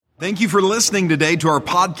Thank you for listening today to our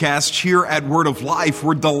podcast here at Word of Life.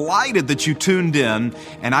 We're delighted that you tuned in,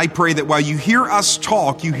 and I pray that while you hear us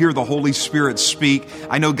talk, you hear the Holy Spirit speak.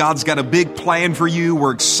 I know God's got a big plan for you.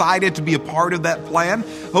 We're excited to be a part of that plan.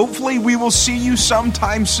 Hopefully, we will see you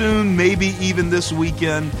sometime soon, maybe even this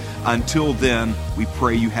weekend. Until then, we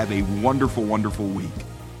pray you have a wonderful, wonderful week.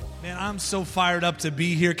 Man, I'm so fired up to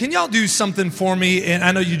be here. Can y'all do something for me? And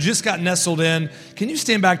I know you just got nestled in. Can you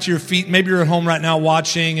stand back to your feet? Maybe you're at home right now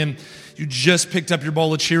watching and you just picked up your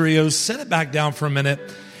bowl of Cheerios. Set it back down for a minute.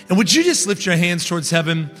 And would you just lift your hands towards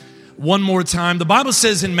heaven one more time? The Bible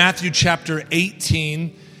says in Matthew chapter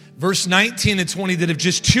 18, verse 19 and 20, that if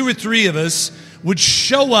just two or three of us would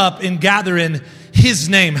show up and gather in His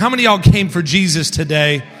name. How many of y'all came for Jesus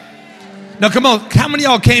today? Now, come on, how many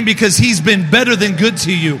of y'all came because He's been better than good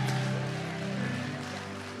to you?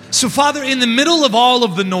 So, Father, in the middle of all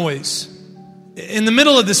of the noise, in the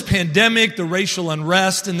middle of this pandemic, the racial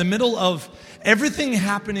unrest, in the middle of everything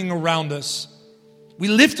happening around us, we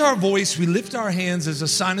lift our voice, we lift our hands as a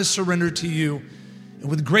sign of surrender to you. And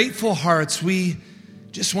with grateful hearts, we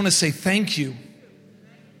just want to say thank you.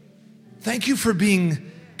 Thank you for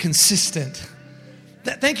being consistent.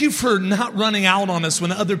 Thank you for not running out on us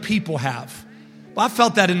when other people have. Well, I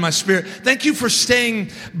felt that in my spirit. Thank you for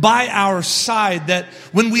staying by our side, that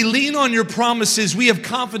when we lean on your promises, we have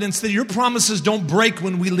confidence that your promises don't break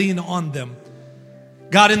when we lean on them.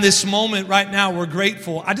 God, in this moment right now, we're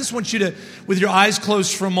grateful. I just want you to, with your eyes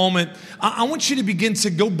closed for a moment, I want you to begin to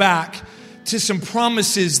go back to some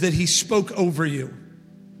promises that He spoke over you.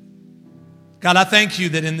 God, I thank you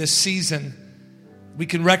that in this season, we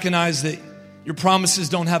can recognize that your promises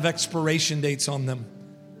don't have expiration dates on them.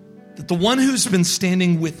 That the one who's been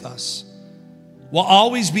standing with us will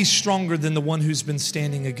always be stronger than the one who's been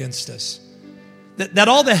standing against us. That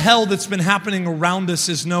all the hell that's been happening around us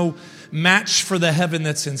is no match for the heaven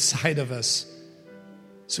that's inside of us.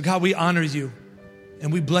 So God, we honor you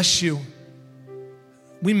and we bless you.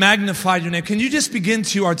 We magnify your name. Can you just begin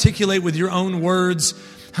to articulate with your own words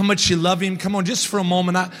how much you love Him? Come on, just for a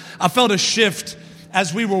moment. I felt a shift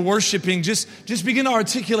as we were worshiping. Just begin to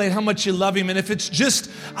articulate how much you love Him. And if it's just,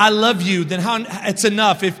 I love you, then it's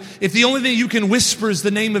enough. If the only thing you can whisper is the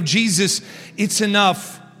name of Jesus, it's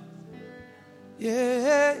enough.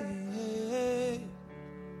 Yeah.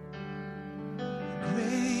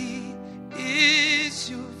 Great is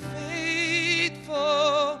your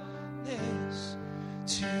faithfulness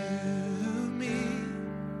to me.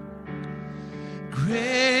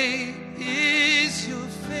 Great is your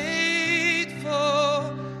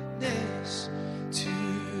faithfulness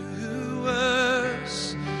to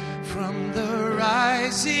us. From the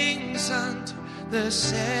rising sun to the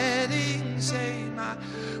setting same, I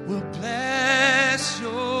will bless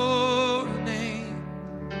your name.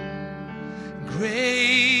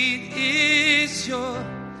 Great is your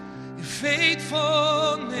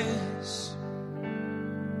faithfulness,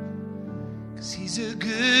 'cause He's a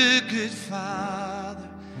good, good Father.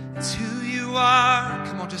 It's who you are.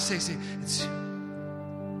 Come on, just say, it's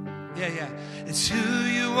yeah. It's who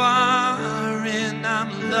you are, and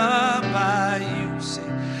I'm loved by you. Say,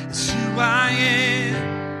 it's who I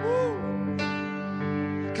am. Woo.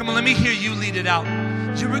 Come on, let me hear you lead it out.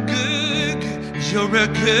 You're a good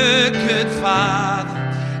Father.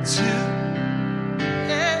 It's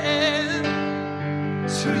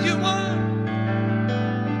who you are,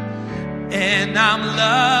 and I'm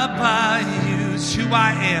loved by you. It's who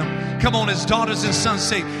I am. Come on, as daughters and sons,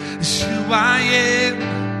 say, it's who I am.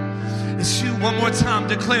 It's who, one more time,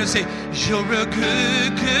 declare, say, you're a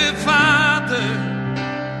good, good Father.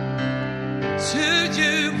 It's who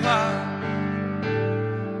you are.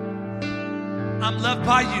 I'm loved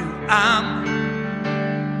by you. I'm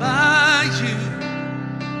by you.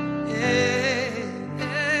 Yeah.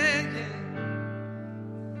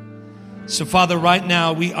 So, Father, right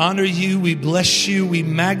now, we honor you, we bless you, we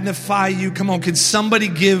magnify you. Come on, can somebody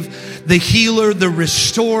give the healer, the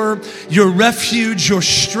restorer, your refuge, your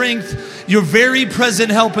strength, your very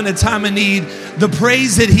present help in a time of need, the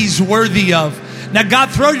praise that He's worthy of? Now,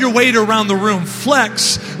 God, throw your weight around the room.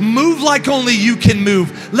 Flex. Move like only you can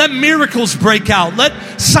move. Let miracles break out.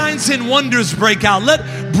 Let signs and wonders break out.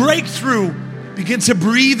 Let breakthrough begin to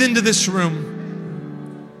breathe into this room.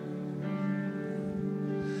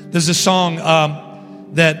 There's a song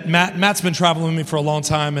that Matt's been traveling with me for a long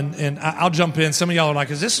time, and I'll jump in. Some of y'all are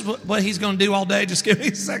like, is this what he's going to do all day? Just give me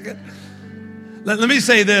a second. Let me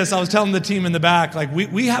say this. I was telling the team in the back, like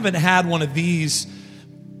we haven't had one of these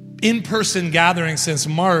in-person gatherings since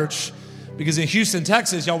March, because in Houston,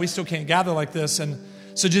 Texas, y'all, we still can't gather like this. And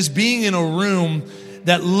so just being in a room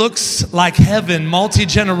that looks like heaven,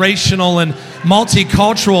 multi-generational and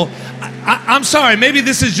multicultural. I'm sorry, maybe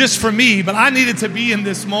this is just for me, but I needed to be in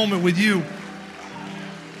this moment with you.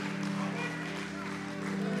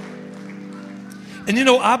 And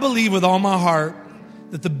I believe with all my heart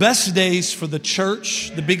that the best days for the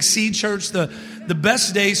church, the Big C Church, the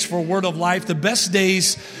best days for Word of Life, the best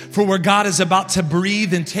days for where God is about to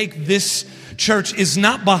breathe and take this church is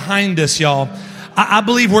not behind us, y'all. I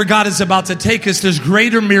believe where God is about to take us, there's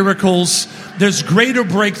greater miracles, there's greater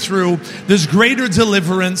breakthrough, there's greater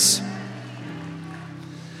deliverance.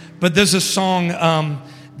 But there's a song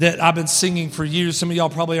that I've been singing for years. Some of y'all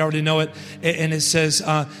probably already know it. And it says,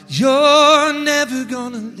 you're never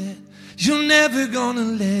gonna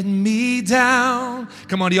let me down.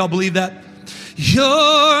 Come on, do y'all believe that?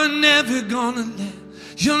 You're never gonna let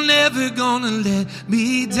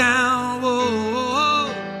me down.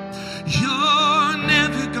 Oh, you're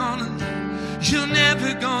never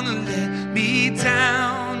gonna let me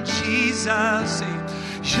down. Jesus,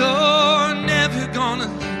 you're never,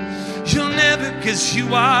 cause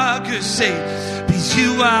you are good, say, because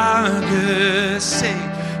you are good, say,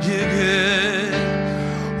 you're good.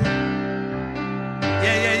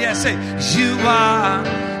 Yeah, say, you are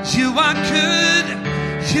good,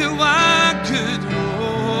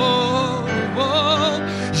 oh,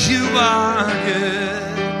 you are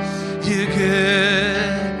good, you're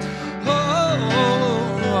good, oh,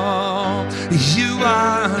 you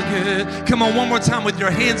are good. Come on, one more time with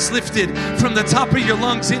your hands lifted from the top of your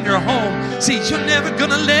lungs in your home. Say, you're never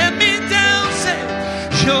gonna let me down. Say,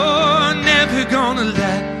 you're never gonna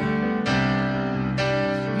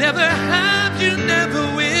never have, you never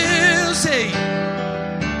will. Say,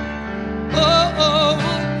 oh,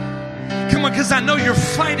 come on, because I know you're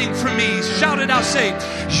fighting for me. Shout it out, say,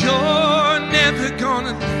 you're never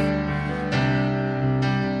gonna,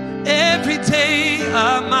 every day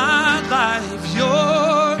of my life,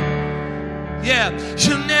 you're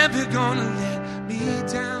never gonna let me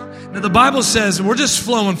down. Now the Bible says, we're just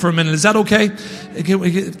flowing for a minute. Is that okay?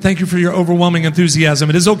 Thank you for your overwhelming enthusiasm.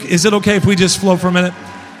 Is it okay if we just flow for a minute?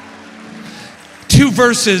 Two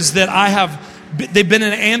verses that they've been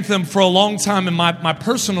an anthem for a long time in my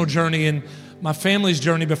personal journey and my family's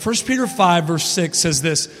journey. But 1 Peter 5 verse 6 says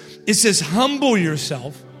this. It says, humble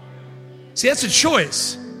yourself. See, that's a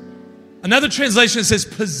choice. Another translation says,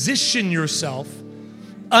 position yourself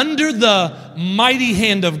under the mighty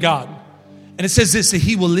hand of God. And it says this, that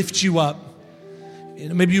He will lift you up.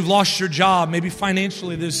 Maybe you've lost your job. Maybe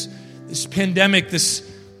financially this pandemic, this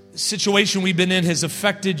situation we've been in has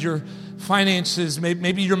affected your finances.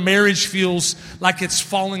 Maybe your marriage feels like it's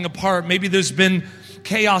falling apart. Maybe there's been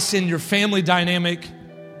chaos in your family dynamic.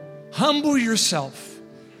 Humble yourself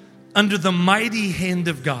under the mighty hand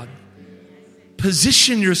of God.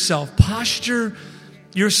 Position yourself, posture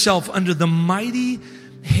yourself under the mighty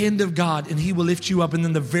hand of God, and He will lift you up. And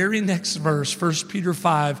then the very next verse, 1 Peter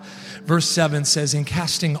 5, verse 7 says, in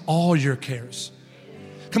casting all your cares.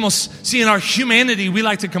 Come on, see, in our humanity, we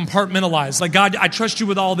like to compartmentalize. Like, God, I trust you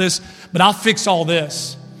with all this, but I'll fix all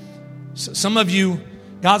this. So some of you,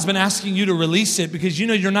 God's been asking you to release it because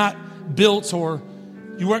you're not built, or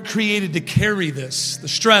you weren't created to carry this. The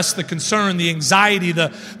stress, the concern, the anxiety,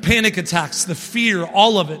 the panic attacks, the fear,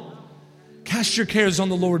 all of it. Cast your cares on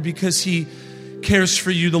the Lord because He cares for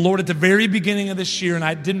you. The Lord at the very beginning of this year, and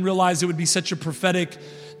I didn't realize it would be such a prophetic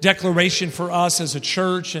declaration for us as a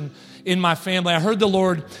church and in my family. I heard the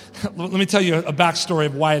Lord, let me tell you a backstory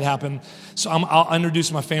of why it happened. So I'll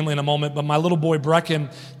introduce my family in a moment, but my little boy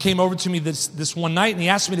Brecken came over to me this one night and he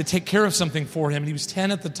asked me to take care of something for him. And he was 10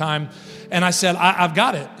 at the time. And I said, I've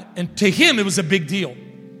got it. And to him, it was a big deal.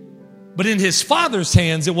 But in his father's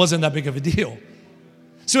hands, it wasn't that big of a deal.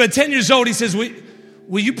 So at 10 years old, he says,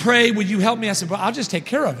 will you pray? Will you help me? I said, well, I'll just take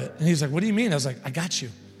care of it. And he's like, what do you mean? I was like, I got you.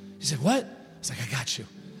 He said, what? I was like, I got you.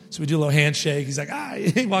 So we do a little handshake. He's like,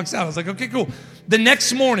 he walks out. I was like, okay, cool. The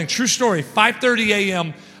next morning, true story, 5:30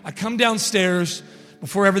 a.m., I come downstairs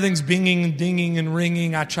before everything's binging and dinging and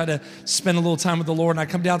ringing. I try to spend a little time with the Lord, and I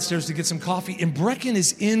come downstairs to get some coffee, and Brecken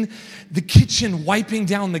is in the kitchen wiping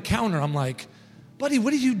down the counter. I'm like, buddy,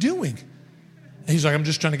 what are you doing? And he's like, I'm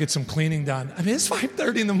just trying to get some cleaning done. I mean, it's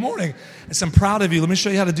 5:30 in the morning. I said, I'm proud of you. Let me show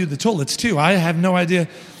you how to do the toilets too. I have no idea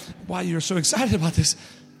why you're so excited about this.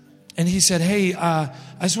 And he said, hey, I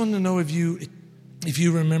just wanted to know if you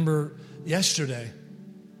remember yesterday,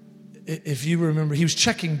 if you remember, he was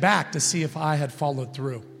checking back to see if I had followed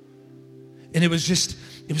through. And it was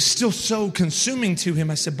still so consuming to him.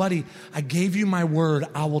 I said, buddy, I gave you my word.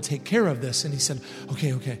 I will take care of this. And he said,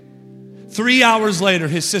 okay. 3 hours later,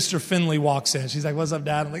 his sister Finley walks in. She's like, what's up,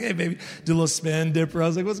 Dad? I'm like, hey, baby, do a little spin dipper. I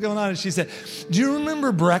was like, what's going on? And she said, do you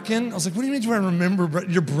remember Brecken? I was like, what do you mean do I remember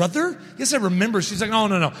your brother? Yes, I remember. She's like,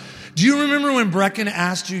 no. Do you remember when Brecken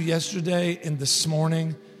asked you yesterday and this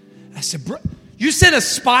morning? I said, you sent a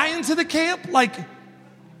spy into the camp? Like,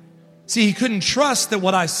 see, he couldn't trust that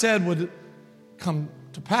what I said would come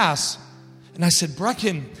to pass. And I said,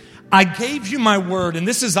 Brecken, I gave you my word, and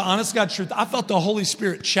this is the honest God truth. I felt the Holy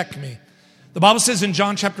Spirit check me. The Bible says in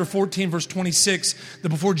John chapter 14, verse 26, that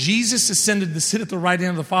before Jesus ascended to sit at the right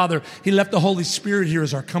hand of the Father, he left the Holy Spirit here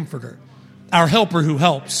as our comforter, our helper who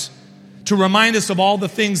helps, to remind us of all the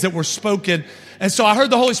things that were spoken. And so I heard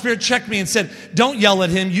the Holy Spirit check me and said, don't yell at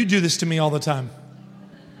him. You do this to me all the time.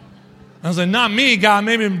 I was like, not me, God.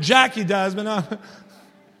 Maybe Jackie does, but not.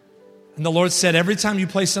 And the Lord said, every time you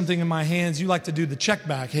place something in my hands, you like to do the check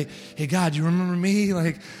back. Hey, God, you remember me?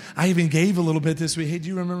 Like, I even gave a little bit this week. Hey, do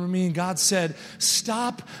you remember me? And God said,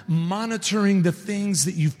 stop monitoring the things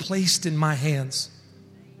that you've placed in my hands.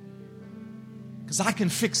 Because I can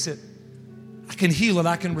fix it. I can heal it.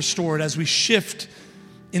 I can restore it. As we shift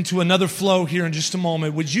into another flow here in just a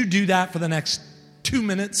moment, would you do that for the next 2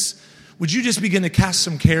 minutes? Would you just begin to cast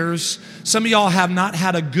some cares? Some of y'all have not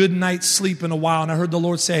had a good night's sleep in a while, and I heard the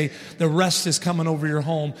Lord say the rest is coming over your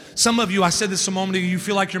home. Some of you, I said this a moment ago, you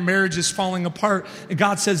feel like your marriage is falling apart, and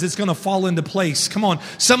God says it's going to fall into place. Come on.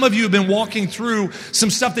 Some of you have been walking through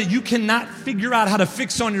some stuff that you cannot figure out how to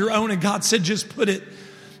fix on your own, and God said just put it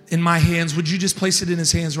in my hands. Would you just place it in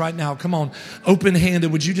his hands right now? Come on.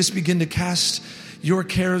 Open-handed. Would you just begin to cast your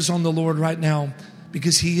cares on the Lord right now?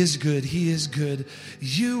 Because he is good. He is good.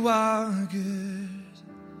 You are good.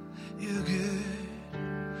 You're good.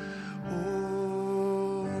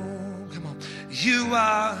 Oh, come on. You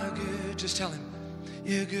are good. Just tell him.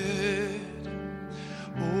 You're good.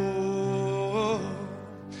 Oh,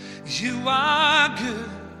 you are good.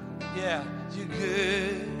 Yeah, you're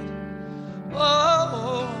good.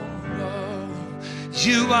 Oh,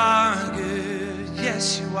 you are good.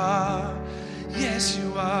 Yes, you are. Yes,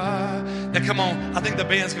 you are. Now, come on. I think the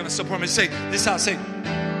band's going to support me. Say this out. Say,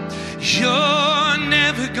 you're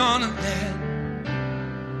never going to let.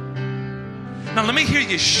 Now, let me hear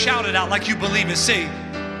you shout it out like you believe it. Say,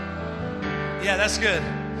 yeah, that's good.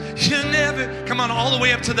 You're never, come on, all the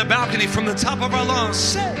way up to the balcony from the top of our lungs.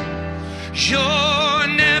 Say, you're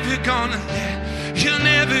never going to let. You're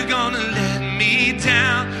never going to let me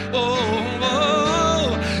down.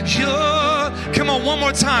 Come on, one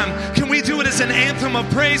more time. Can we do it as an anthem of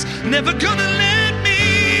praise? Never gonna let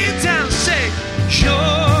me down. Say,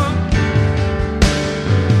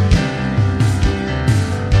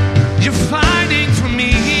 you're fighting for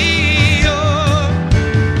me.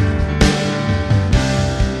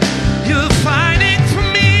 You're fighting for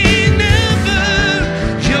me.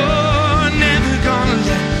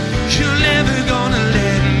 You're never gonna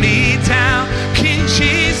let me down. King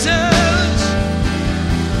Jesus.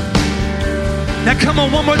 Now come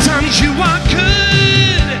on, one more time. You are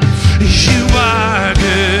good. You are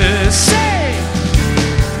good. Say,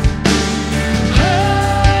 oh,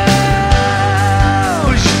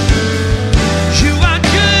 you are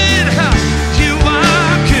good. You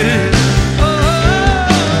are good. Oh,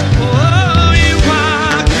 you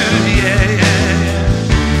are good. Yeah.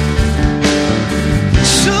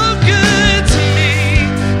 So good to me.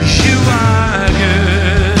 You are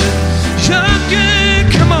good. You're good.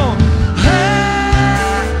 Come on.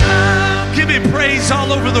 Praise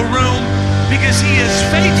all over the room because he is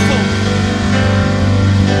faithful,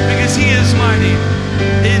 because he is mighty.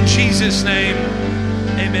 In Jesus' name,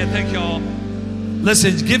 amen. Thank you all.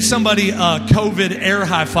 Listen, give somebody a COVID air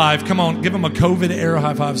high five. Come on, give them a COVID air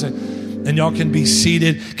high five. And y'all can be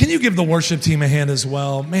seated. Can you give the worship team a hand as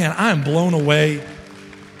well? Man, I am blown away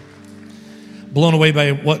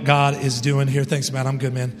by what God is doing here. Thanks, Matt. I'm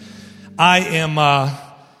good, man. I am...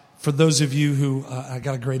 For those of you who, I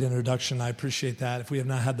got a great introduction. I appreciate that. If we have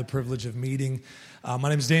not had the privilege of meeting, my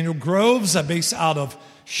name is Daniel Groves. I'm based out of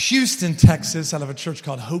Houston, Texas, out of a church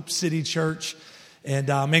called Hope City Church. And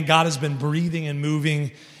man, God has been breathing and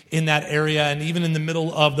moving in that area. And even in the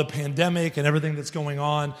middle of the pandemic and everything that's going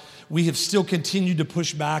on, we have still continued to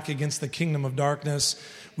push back against the kingdom of darkness.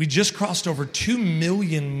 We just crossed over 2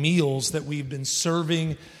 million meals that we've been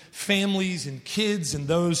serving families and kids and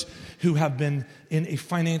those who have been in a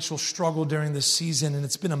financial struggle during this season. And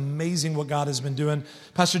it's been amazing what God has been doing.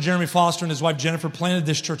 Pastor Jeremy Foster and his wife Jennifer planted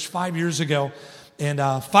this church 5 years ago. And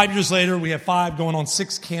 5 years later, we have 5 going on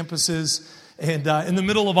 6 campuses. And in the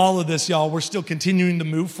middle of all of this, y'all, we're still continuing to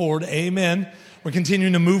move forward. Amen. We're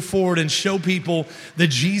continuing to move forward and show people that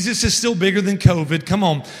Jesus is still bigger than COVID. Come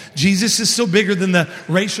on. Jesus is still bigger than the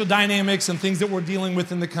racial dynamics and things that we're dealing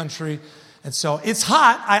with in the country. And so it's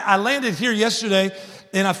hot. I landed here yesterday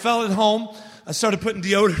and I felt at home. I started putting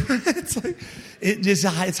deodorant.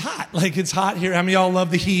 It's hot. Like, it's hot here. How many of y'all love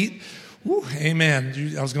the heat? Woo,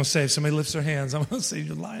 amen. I was going to say, if somebody lifts their hands, I'm going to say,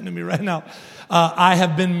 you're lying to me right now. I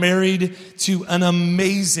have been married to an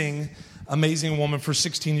amazing woman for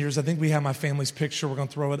 16 years. I think we have my family's picture. We're going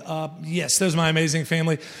to throw it up. Yes, there's my amazing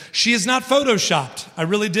family. She is not photoshopped. I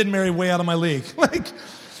really did marry way out of my league.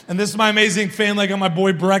 And this is my amazing family. I got my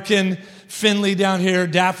boy Brecken, Finley down here,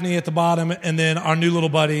 Daphne at the bottom, and then our new little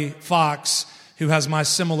buddy, Fox, who has my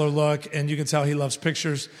similar look, and you can tell he loves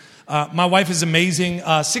pictures. My wife is amazing.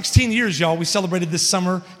 16 years, y'all. We celebrated this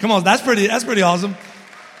summer. Come on, that's pretty awesome.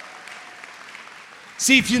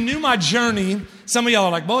 See, if you knew my journey, some of y'all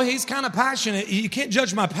are like, boy, he's kind of passionate. You can't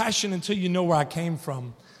judge my passion until you know where I came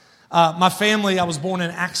from. My family, I was born in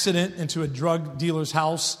an accident into a drug dealer's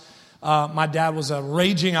house. My dad was a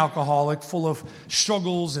raging alcoholic, full of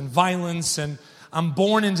struggles and violence, and I'm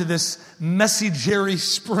born into this messy Jerry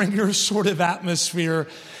Springer sort of atmosphere.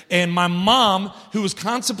 And my mom, who was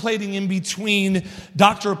contemplating in between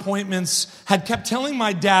doctor appointments, had kept telling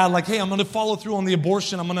my dad, like, hey, I'm going to follow through on the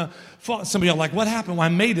abortion. I'm going to follow. Some of y'all are like, what happened? Well, I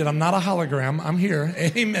made it. I'm not a hologram. I'm here.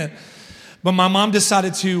 Amen. But my mom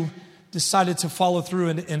decided to follow through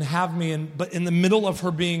and have me. But in the middle of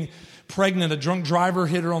her being pregnant, a drunk driver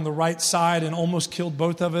hit her on the right side and almost killed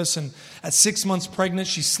both of us. And at 6 months pregnant,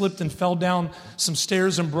 she slipped and fell down some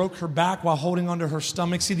stairs and broke her back while holding onto her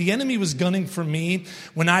stomach. See, the enemy was gunning for me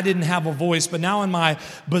when I didn't have a voice. But now in my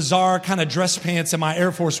bizarre kind of dress pants and my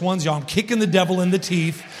Air Force Ones, y'all, I'm kicking the devil in the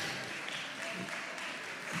teeth.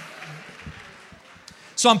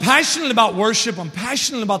 So I'm passionate about worship. I'm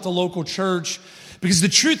passionate about the local church because the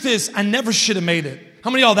truth is I never should have made it. How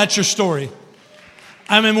many of y'all, that's your story?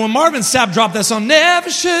 I mean, when Marvin Sapp dropped that song, never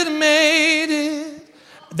should have made it.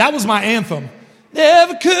 That was my anthem.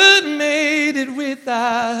 Never could have made it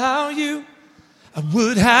without you. I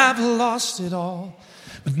would have lost it all.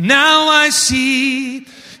 But now I see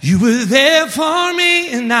you were there for me.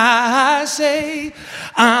 And I say,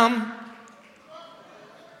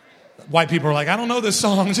 white people are like, I don't know this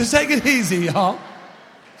song. Just take it easy, y'all.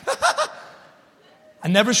 I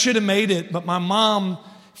never should have made it. But my mom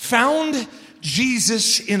found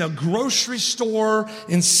Jesus in a grocery store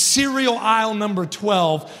in cereal aisle number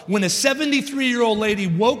 12 when a 73-year-old lady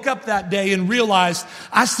woke up that day and realized,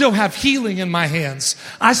 I still have healing in my hands.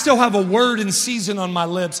 I still have a word in season on my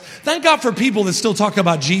lips. Thank God for people that still talk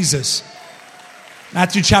about Jesus.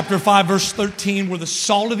 Matthew chapter 5, verse 13, we're the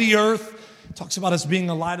salt of the earth. It talks about us being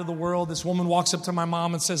the light of the world. This woman walks up to my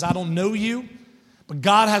mom and says, I don't know you, but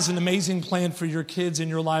God has an amazing plan for your kids in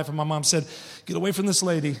your life. And my mom said, get away from this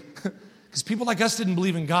lady. Because people like us didn't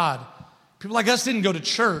believe in God. People like us didn't go to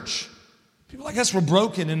church. People like us were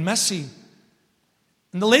broken and messy.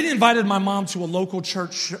 And the lady invited my mom to a local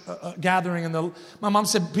church gathering. And my mom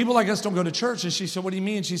said, people like us don't go to church. And she said, what do you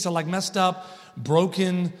mean? She said, like messed up,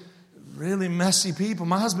 broken, really messy people.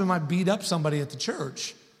 My husband might beat up somebody at the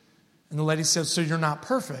church. And the lady said, so you're not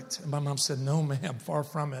perfect? And my mom said, no, ma'am, far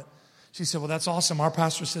from it. She said, well, that's awesome. Our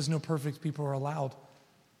pastor says no perfect people are allowed.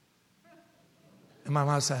 And my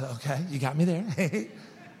mom said, okay, you got me there.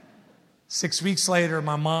 6 weeks later,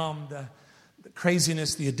 my mom, the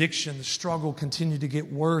craziness, the addiction, the struggle continued to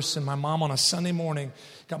get worse. And my mom on a Sunday morning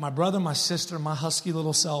got my brother, my sister, my husky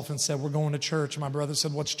little self and said, we're going to church. And my brother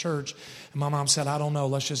said, what's church? And my mom said, I don't know,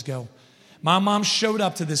 let's just go. My mom showed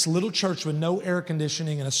up to this little church with no air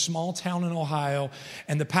conditioning in a small town in Ohio,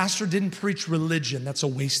 and the pastor didn't preach religion. That's a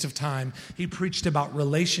waste of time. He preached about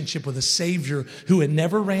relationship with a Savior who had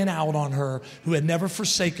never ran out on her, who had never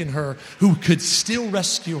forsaken her, who could still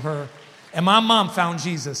rescue her. And my mom found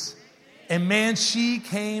Jesus. And man, she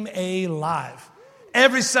came alive.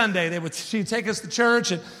 Every Sunday, she'd take us to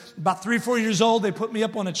church, and about 3 or 4 years old, they put me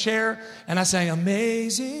up on a chair, and I sang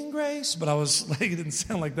Amazing Grace. But I was like, it didn't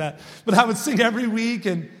sound like that. But I would sing every week,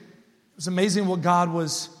 and it was amazing what God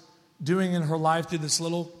was doing in her life through this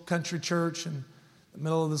little country church in the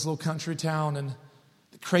middle of this little country town. And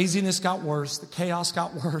the craziness got worse, the chaos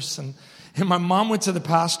got worse. And my mom went to the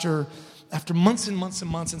pastor after months and months and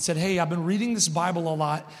months and said, hey, I've been reading this Bible a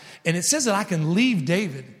lot, and it says that I can leave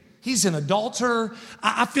David. He's an adulterer.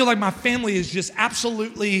 I feel like my family is just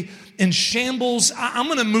absolutely in shambles. I'm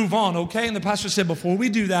going to move on, okay? And the pastor said, before we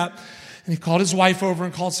do that, and he called his wife over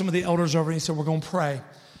and called some of the elders over, and he said, we're going to pray.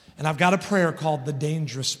 And I've got a prayer called the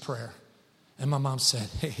dangerous prayer. And my mom said,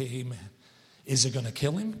 hey, man, is it going to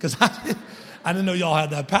kill him? Because I didn't know y'all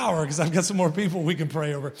had that power, because I've got some more people we can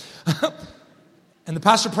pray over. And the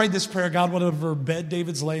pastor prayed this prayer, God, whatever bed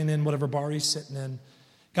David's laying in, whatever bar he's sitting in,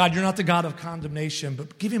 God, you're not the God of condemnation,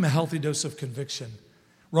 but give him a healthy dose of conviction.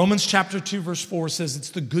 Romans chapter 2, verse 4 says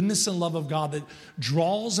it's the goodness and love of God that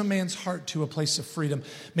draws a man's heart to a place of freedom.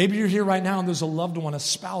 Maybe you're here right now and there's a loved one, a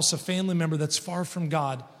spouse, a family member that's far from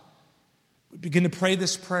God. We begin to pray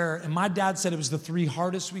this prayer, and my dad said it was the 3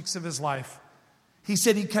 hardest weeks of his life. He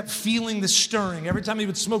said he kept feeling the stirring. Every time he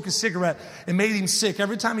would smoke a cigarette, it made him sick.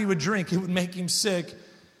 Every time he would drink, it would make him sick.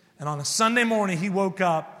 And on a Sunday morning, he woke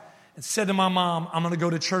up and said to my mom, I'm going to go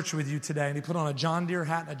to church with you today. And he put on a John Deere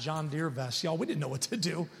hat and a John Deere vest. Y'all, we didn't know what to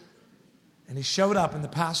do. And he showed up, and the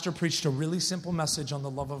pastor preached a really simple message on the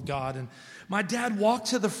love of God. And my dad walked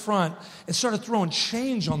to the front and started throwing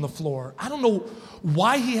change on the floor. I don't know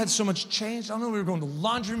why he had so much change. I don't know, we were going to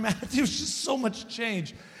laundromat. There was just so much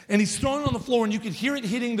change. And he's throwing it on the floor, and you could hear it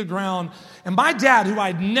hitting the ground. And my dad, who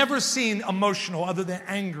I'd never seen emotional other than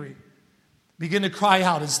angry, began to cry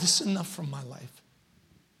out, is this enough from my life?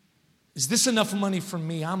 Is this enough money for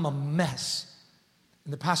me? I'm a mess.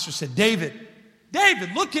 And the pastor said, David,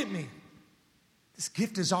 look at me. This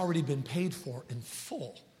gift has already been paid for in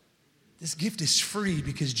full. This gift is free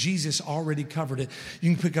because Jesus already covered it.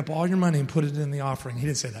 You can pick up all your money and put it in the offering. He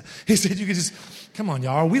didn't say that. He said you could just, come on,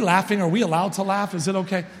 y'all. Are we laughing? Are we allowed to laugh? Is it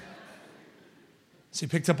okay? So he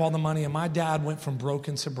picked up all the money, and my dad went from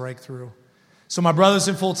broken to breakthrough. So my brother's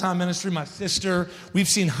in full-time ministry, my sister, we've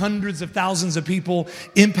seen hundreds of thousands of people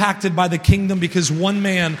impacted by the kingdom because one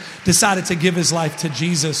man decided to give his life to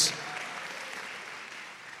Jesus.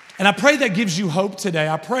 And I pray that gives you hope today.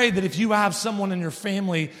 I pray that if you have someone in your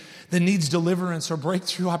family that needs deliverance or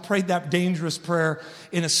breakthrough, I prayed that dangerous prayer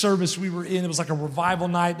in a service we were in. It was like a revival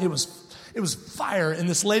night. It was fire. And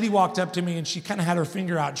this lady walked up to me and she kind of had her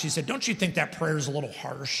finger out and she said, don't you think that prayer is a little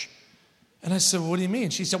harsh? And I said, what do you mean?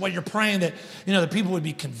 She said, well, you're praying that, the people would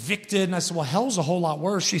be convicted. And I said, well, hell's a whole lot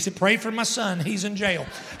worse. She said, pray for my son. He's in jail.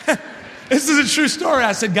 This is a true story.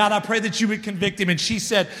 I said, God, I pray that you would convict him. And she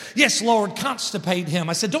said, yes, Lord, constipate him.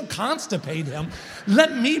 I said, don't constipate him.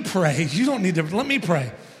 Let me pray. You don't need to, let me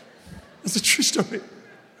pray. It's a true story.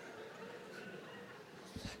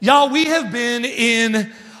 Y'all, we have been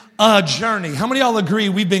in a journey. How many of y'all agree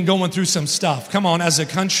we've been going through some stuff? Come on, as a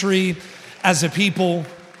country, as a people.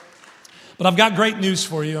 But I've got great news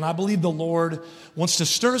for you, and I believe the Lord wants to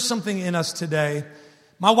stir something in us today.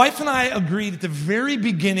 My wife and I agreed at the very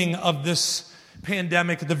beginning of this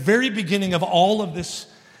pandemic, at the very beginning of all of these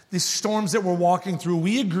storms that we're walking through,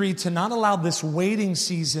 we agreed to not allow this waiting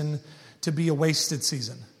season to be a wasted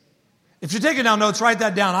season. If you're taking down notes, write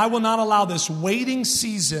that down. I will not allow this waiting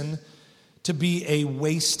season to be a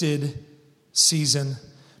wasted season.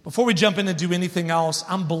 Before we jump in and do anything else,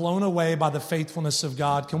 I'm blown away by the faithfulness of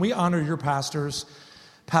God. Can we honor your pastors,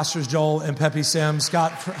 Pastors Joel and Pepe Sims?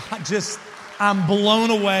 God, I'm blown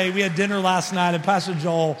away. We had dinner last night, and Pastor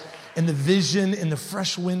Joel and the vision and the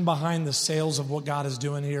fresh wind behind the sails of what God is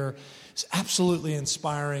doing here is absolutely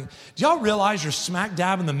inspiring. Do y'all realize you're smack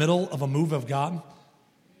dab in the middle of a move of God?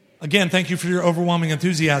 Again, thank you for your overwhelming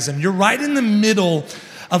enthusiasm. You're right in the middle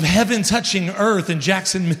of heaven touching earth in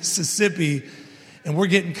Jackson, Mississippi, and we're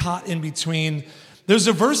getting caught in between. There's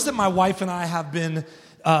a verse that my wife and I have been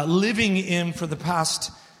living in for the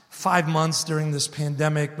past 5 months during this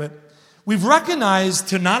pandemic, but we've recognized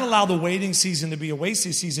to not allow the waiting season to be a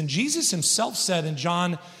wasted season. Jesus himself said in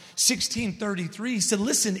John 16:33, he said,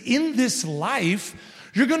 listen, in this life,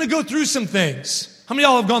 you're going to go through some things. How many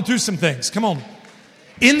of y'all have gone through some things? Come on.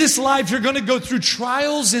 In this life, you're going to go through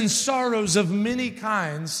trials and sorrows of many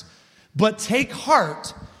kinds, but take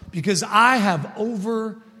heart because I have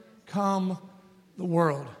overcome the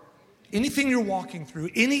world. Anything you're walking through,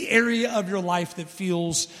 any area of your life that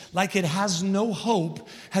feels like it has no hope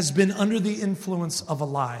has been under the influence of a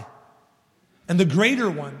lie. And the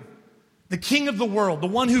greater one, the King of the world, the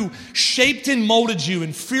one who shaped and molded you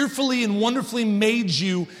and fearfully and wonderfully made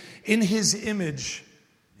you in his image,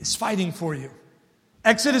 is fighting for you.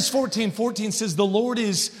 Exodus 14:14 says, the Lord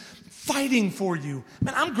is fighting for you.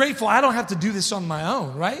 Man, I'm grateful I don't have to do this on my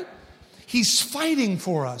own, right? He's fighting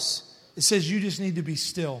for us. It says you just need to be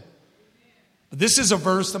still. But this is a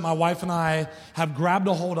verse that my wife and I have grabbed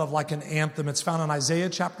a hold of like an anthem. It's found in Isaiah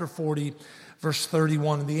chapter 40, verse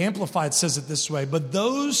 31. And the Amplified says it this way, but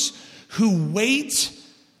those who wait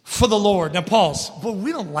for the Lord. Now pause, but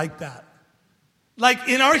we don't like that. Like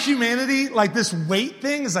in our humanity, like this wait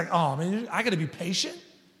thing is like, oh man, I got to be patient.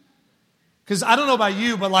 Because I don't know about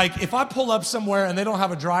you, but like if I pull up somewhere and they don't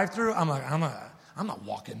have a drive-through, I'm like, I'm not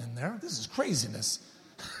walking in there. This is craziness.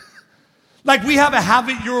 Like we have a have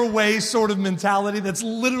it your way sort of mentality that's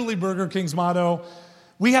literally Burger King's motto.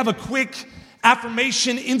 We have a quick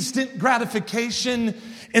affirmation, instant gratification.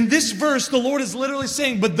 In this verse, the Lord is literally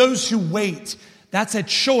saying, but those who wait, that's a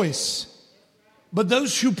choice. But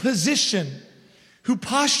those who position, who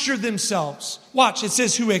posture themselves. Watch, it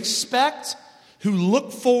says who expect, who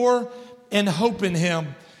look for, and hope in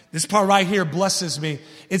Him. This part right here blesses me.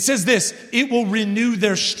 It says this, it will renew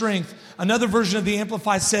their strength. Another version of the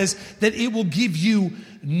Amplified says that it will give you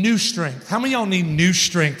new strength. How many of y'all need new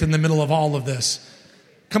strength in the middle of all of this?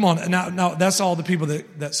 Come on, now that's all the people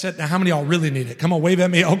that said, now how many of y'all really need it? Come on, wave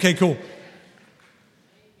at me. Okay, cool.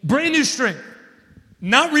 Brand new strength.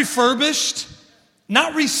 Not refurbished,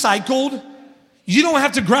 not recycled. You don't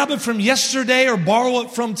have to grab it from yesterday or borrow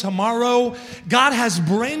it from tomorrow. God has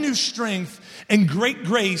brand new strength and great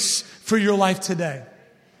grace for your life today.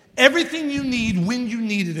 Everything you need when you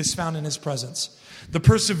need it is found in His presence. The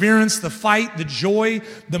perseverance, the fight, the joy,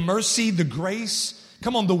 the mercy, the grace.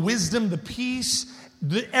 Come on, the wisdom, the peace.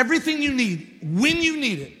 Everything you need when you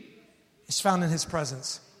need it is found in His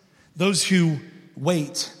presence. Those who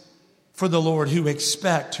wait for the Lord, who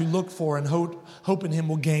expect, who look for, and hope in Him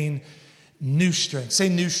will gain new strength. Say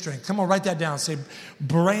new strength. Come on, write that down. Say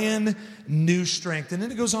brand new strength. And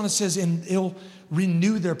then it goes on and says, and it'll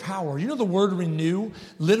renew their power. You know the word renew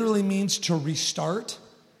literally means to restart,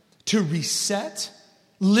 to reset,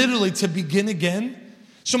 literally to begin again.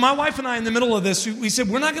 So my wife and I, in the middle of this, we said,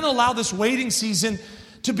 we're not going to allow this waiting season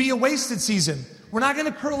to be a wasted season. We're not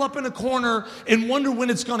going to curl up in a corner and wonder when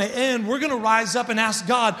it's going to end. We're going to rise up and ask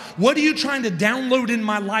God, what are you trying to download in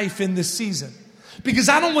my life in this season? Because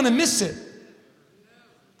I don't want to miss it.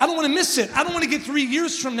 I don't want to miss it. I don't want to get 3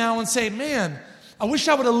 years from now and say, man, I wish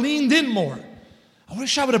I would have leaned in more. I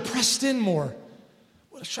wish I would have pressed in more.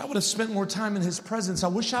 I wish I would have spent more time in His presence. I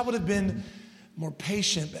wish I would have been more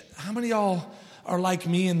patient. But how many of y'all are like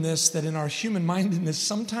me in this, that in our human mindedness,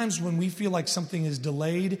 sometimes when we feel like something is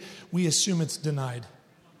delayed, we assume it's denied.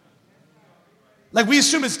 Like we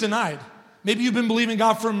assume it's denied. Maybe you've been believing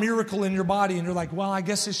God for a miracle in your body and you're like, well, I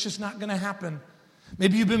guess it's just not going to happen.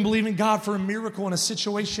 Maybe you've been believing God for a miracle in a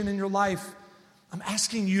situation in your life. I'm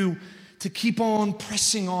asking you to keep on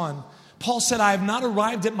pressing on. Paul said, I have not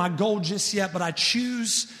arrived at my goal just yet, but I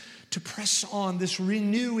choose to press on. This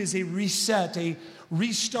renew is a reset, a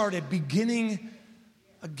restart, a beginning.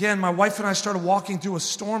 Again, my wife and I started walking through a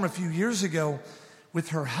storm a few years ago with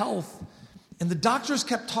her health. And the doctors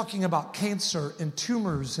kept talking about cancer and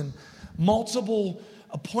tumors and multiple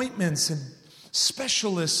appointments and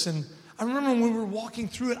specialists. And I remember when we were walking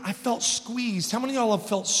through it, I felt squeezed. How many of y'all have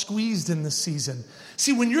felt squeezed in this season?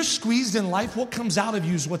 See, when you're squeezed in life, what comes out of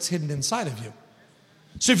you is what's hidden inside of you.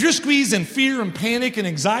 So if you're squeezed and fear and panic and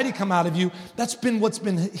anxiety come out of you, that's been what's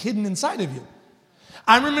been hidden inside of you.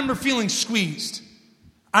 I remember feeling squeezed.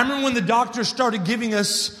 I remember when the doctors started giving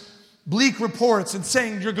us bleak reports and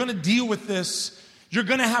saying, you're going to deal with this. You're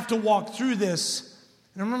going to have to walk through this.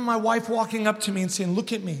 And I remember my wife walking up to me and saying,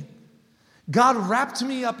 look at me. God wrapped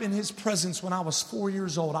me up in His presence when I was 4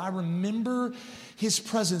 years old. I remember His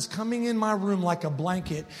presence coming in my room like a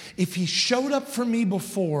blanket. If He showed up for me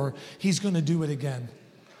before, He's going to do it again.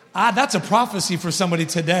 That's a prophecy for somebody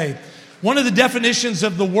today. One of the definitions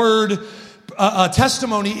of the word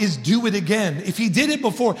testimony is do it again. If He did it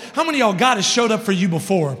before, how many of y'all, God has showed up for you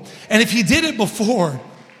before? And if He did it before,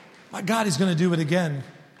 my God is going to do it again.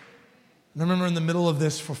 And I remember in the middle of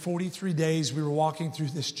this, for 43 days, we were walking through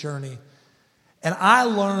this journey. And I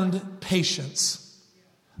learned patience.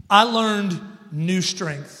 I learned new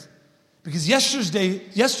strength. Because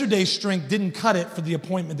yesterday's strength didn't cut it for the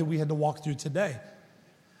appointment that we had to walk through today.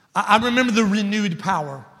 I remember the renewed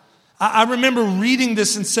power. I remember reading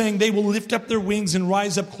this and saying they will lift up their wings and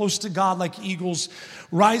rise up close to God like eagles,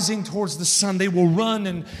 rising towards the sun. They will run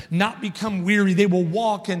and not become weary. They will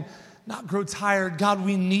walk and not grow tired. God,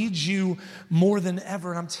 we need you more than ever.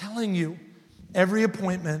 And I'm telling you, every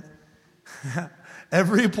appointment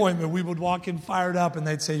we would walk in fired up and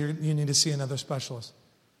they'd say, you need to see another specialist.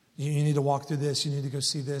 You need to walk through this. You need to go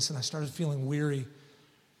see this. And I started feeling weary.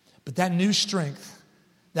 But that new strength,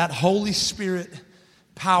 that Holy Spirit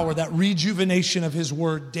power, that rejuvenation of His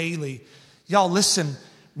word daily. Y'all, listen,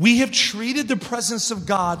 we have treated the presence of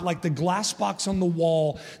God like the glass box on the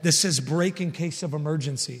wall that says break in case of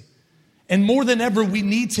emergency. And more than ever, we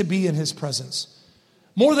need to be in His presence.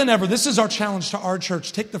 More than ever, this is our challenge to our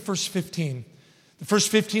church. Take the first 15. The first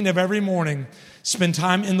 15 of every morning, spend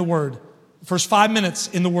time in the Word. The first 5 minutes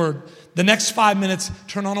in the Word. The next 5 minutes,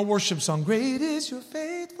 turn on a worship song. Great is your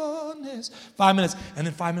faithfulness. 5 minutes, and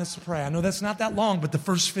then 5 minutes to pray. I know that's not that long, but the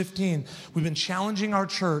first 15. We've been challenging our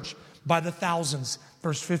church by the thousands.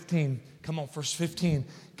 First 15. Come on, first 15.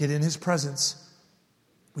 Get in His presence.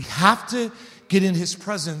 We have to get in his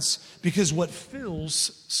presence because what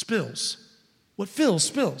fills, spills. What fills,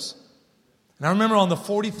 spills. And I remember on the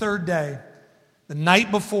 43rd day, the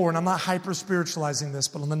night before, and I'm not hyper-spiritualizing this,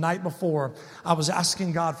 but on the night before, I was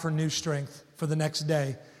asking God for new strength for the next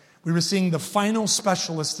day. We were seeing the final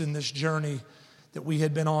specialist in this journey that we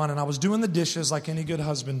had been on, and I was doing the dishes like any good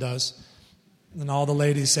husband does. And all the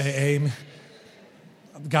ladies say, amen.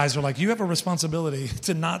 The guys are like, you have a responsibility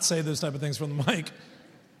to not say those type of things from the mic.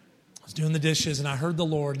 I was doing the dishes, and I heard the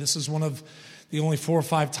Lord. This is one of the only 4 or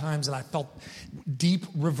 5 times that I felt deep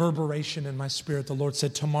reverberation in my spirit. The Lord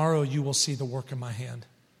said, tomorrow you will see the work of my hand.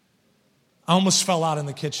 I almost fell out in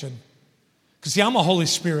the kitchen. Because see, I'm a Holy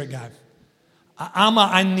Spirit guy.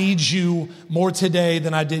 I need you more today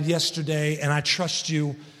than I did yesterday, and I trust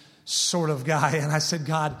you sort of guy. And I said,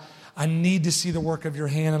 God, I need to see the work of your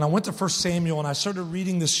hand. And I went to 1 Samuel, and I started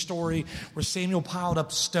reading this story where Samuel piled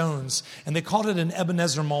up stones. And they called it an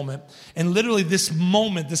Ebenezer moment. And literally this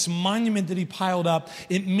moment, this monument that he piled up,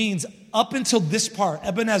 it means up until this part,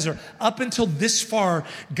 Ebenezer, up until this far,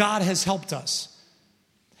 God has helped us.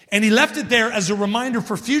 And he left it there as a reminder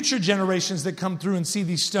for future generations that come through and see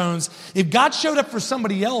these stones. If God showed up for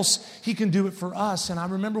somebody else, he can do it for us. And I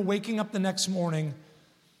remember waking up the next morning,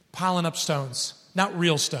 piling up stones. Not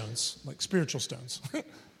real stones, like spiritual stones.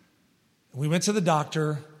 We went to the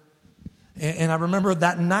doctor, and I remember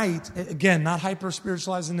that night, again, not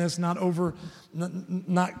hyper-spiritualizing this, not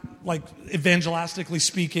like evangelistically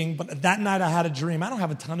speaking, but that night I had a dream. I don't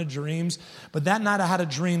have a ton of dreams, but that night I had a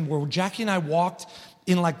dream where Jackie and I walked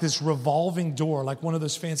in like this revolving door, like one of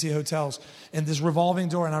those fancy hotels, and this revolving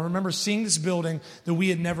door. And I remember seeing this building that we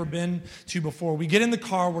had never been to before. We get in the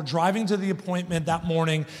car, we're driving to the appointment that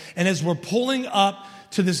morning, and as we're pulling up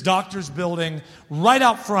to this doctor's building, right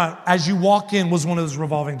out front, as you walk in, was one of those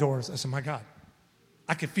revolving doors. I said, my God,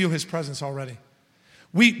 I could feel his presence already.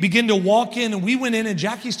 We begin to walk in, and we went in, and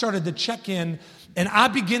Jackie started to check in, and I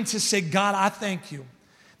begin to say, God, I thank you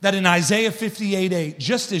that in Isaiah 58:8,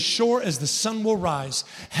 just as sure as the sun will rise,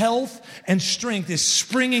 health and strength is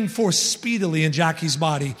springing forth speedily in Jackie's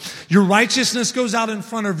body. Your righteousness goes out in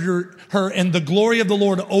front of her, and the glory of the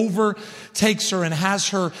Lord overtakes her and has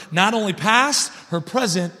her not only past, her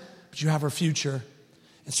present, but you have her future.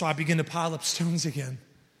 And so I begin to pile up stones again.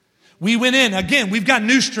 We went in. Again, we've got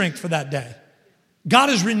new strength for that day. God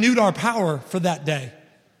has renewed our power for that day.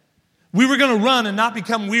 We were going to run and not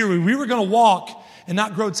become weary. We were going to walk and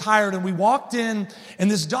not grow tired. And we walked in,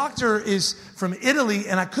 and this doctor is from Italy,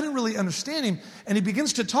 and I couldn't really understand him. And he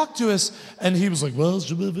begins to talk to us, and he was like, well,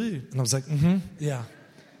 and I was like, yeah,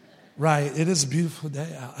 right. It is a beautiful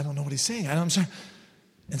day. I don't know what he's saying. I'm sorry.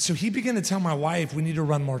 And so he began to tell my wife, we need to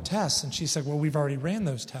run more tests. And she said, well, we've already ran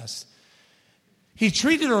those tests. He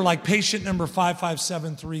treated her like patient number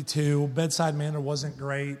 55732. Bedside manner wasn't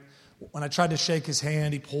great. When I tried to shake his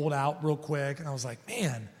hand, he pulled out real quick. And I was like,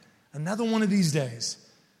 man, another one of these days.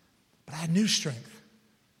 But I had new strength.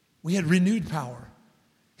 We had renewed power.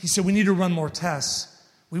 He said, we need to run more tests.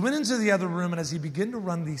 We went into the other room, and as he began to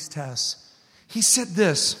run these tests, he said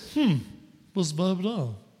this, was blah, blah.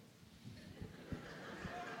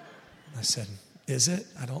 I said, is it?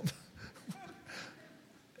 I don't.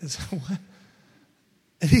 Is it what?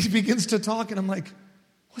 And he begins to talk, and I'm like,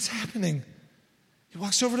 what's happening? He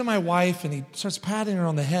walks over to my wife, and he starts patting her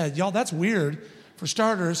on the head. Y'all, that's weird, for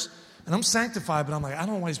starters. And I'm sanctified, but I'm like, I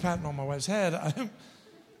don't know why he's patting on my wife's head.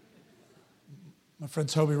 My friend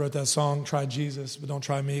Toby wrote that song, Try Jesus, but don't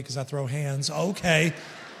try me because I throw hands. Okay.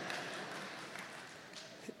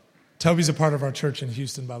 Toby's a part of our church in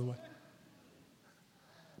Houston, by the way.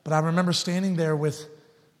 But I remember standing there with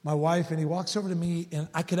my wife, and he walks over to me, and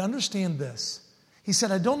I could understand this. He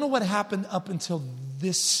said, I don't know what happened up until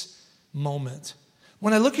this moment.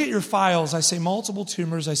 When I look at your files, I say multiple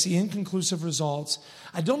tumors. I see inconclusive results.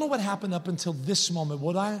 I don't know what happened up until this moment.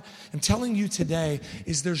 What I am telling you today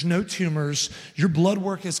is there's no tumors. Your blood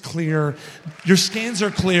work is clear. Your scans are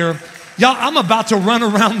clear. Y'all, I'm about to run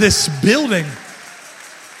around this building.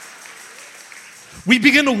 We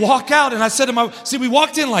begin to walk out, and I said to we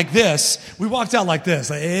walked in like this. We walked out like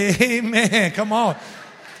this. Like, amen, come on.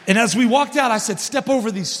 And as we walked out, I said, step over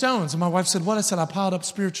these stones. And my wife said, what? I said, I piled up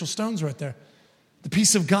spiritual stones right there. The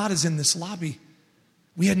peace of God is in this lobby.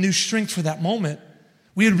 We had new strength for that moment.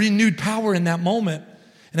 We had renewed power in that moment.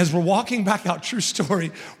 And as we're walking back out, true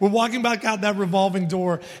story, we're walking back out that revolving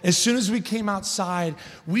door. As soon as we came outside,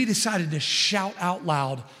 we decided to shout out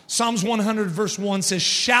loud. Psalms 100 verse 1 says,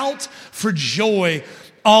 shout for joy,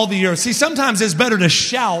 all the earth. See, sometimes it's better to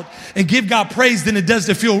shout and give God praise than it does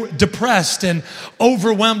to feel depressed and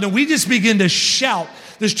overwhelmed. And we just begin to shout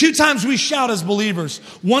There's 2 times we shout as believers.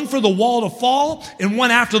 One for the wall to fall and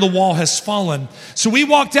one after the wall has fallen. So we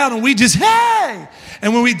walked out and we just, hey!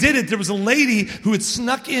 And when we did it, there was a lady who had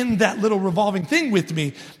snuck in that little revolving thing with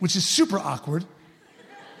me, which is super awkward.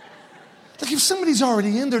 Like if somebody's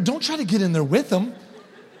already in there, don't try to get in there with them.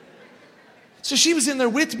 So she was in there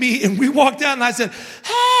with me and we walked out and I said,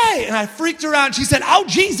 hey, and I freaked her out and she said, oh,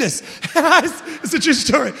 Jesus. And it's a true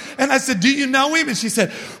story. And I said, do you know him? And she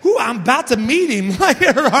said, ooh, I'm about to meet him. Like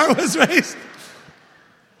her heart was raised.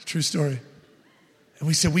 True story. And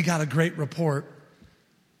we said, we got a great report.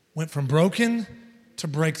 Went from broken to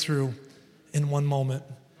breakthrough in one moment.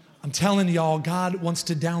 I'm telling y'all, God wants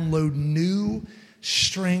to download new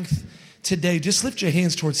strength today. Just lift your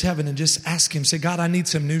hands towards heaven and just ask him. Say, God, I need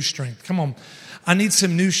some new strength. Come on. I need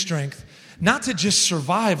some new strength. Not to just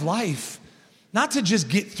survive life. Not to just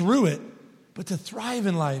get through it. But to thrive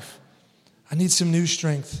in life. I need some new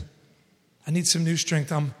strength. I need some new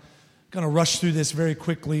strength. I'm going to rush through this very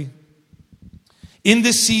quickly. In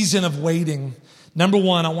this season of waiting, number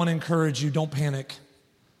 1, I want to encourage you, don't panic.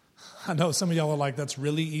 I know some of y'all are like, that's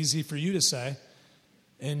really easy for you to say.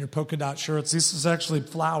 In your polka dot shirts. This is actually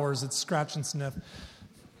flowers. It's scratch and sniff.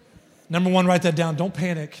 Number 1, write that down. Don't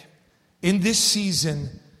panic. In this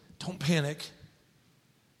season, don't panic.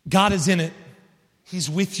 God is in it. He's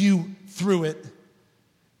with you through it.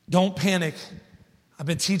 Don't panic. I've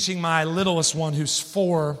been teaching my littlest one who's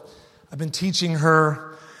 4. I've been teaching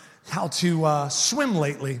her how to swim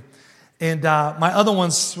lately. And my other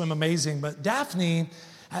ones swim amazing. But Daphne,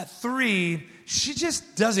 at 3, she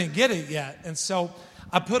just doesn't get it yet. And so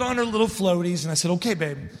I put on her little floaties and I said, okay,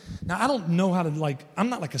 babe. Now, I don't know how to I'm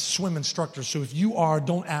not like a swim instructor. So if you are,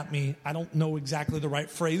 don't at me. I don't know exactly the right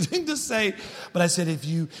phrasing to say. But I said,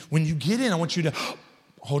 when you get in, I want you to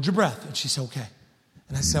hold your breath. And she said, okay.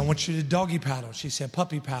 And I said, I want you to doggy paddle. She said,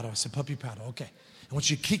 puppy paddle. I said, puppy paddle. Okay. I want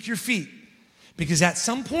you to kick your feet. Because at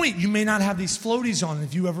some point, you may not have these floaties on. And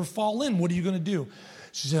if you ever fall in, what are you going to do?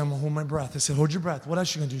 She said, I'm going to hold my breath. I said, hold your breath. What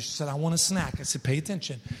else are you going to do? She said, I want a snack. I said, pay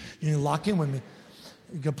attention. You need to lock in with me.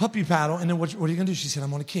 You go puppy paddle, and then what are you going to do? She said, I'm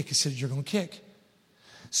going to kick. I said, you're going to kick.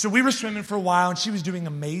 So we were swimming for a while, and she was doing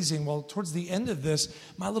amazing. Well, towards the end of this,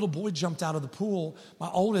 my little boy jumped out of the pool, my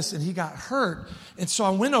oldest, and he got hurt. And so I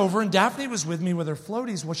went over, and Daphne was with me with her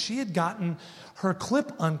floaties. Well, she had gotten her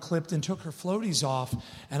clip unclipped and took her floaties off,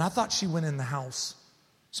 and I thought she went in the house.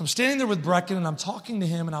 So I'm standing there with Brecken, and I'm talking to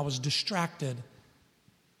him, and I was distracted.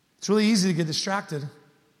 It's really easy to get distracted.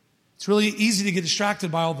 It's really easy to get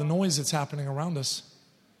distracted by all the noise that's happening around us.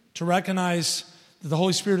 To recognize that the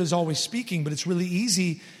Holy Spirit is always speaking, but it's really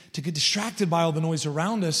easy to get distracted by all the noise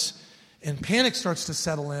around us, and panic starts to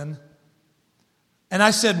settle in. And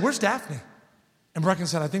I said, where's Daphne? And Brecken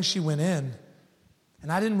said, I think she went in.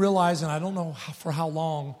 And I didn't realize, and I don't know for how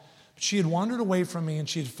long, but she had wandered away from me and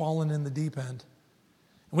she had fallen in the deep end.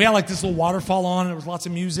 And we had like this little waterfall on, and there was lots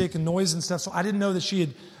of music and noise and stuff, so I didn't know that she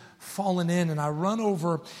had fallen in. And I run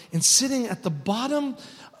over, and sitting at the bottom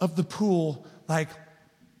of the pool, like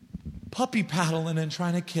puppy paddling and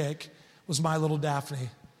trying to kick, was my little Daphne.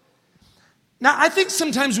 Now, I think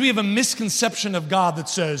sometimes we have a misconception of God that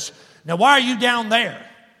says, now why are you down there?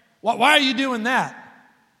 Why are you doing that?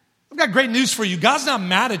 I've got great news for you. God's not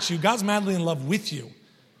mad at you. God's madly in love with you.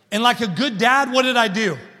 And like a good dad, what did I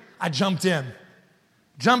do? I jumped in.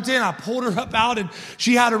 I pulled her up out, and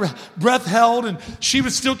she had her breath held, and she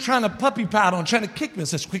was still trying to puppy paddle and trying to kick me. I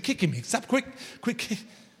said, quit kicking me. Stop, quick kick.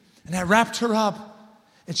 And I wrapped her up.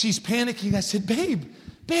 And she's panicking. I said, babe,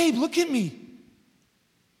 look at me.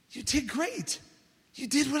 You did great. You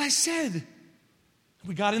did what I said.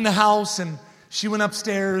 We got in the house, and she went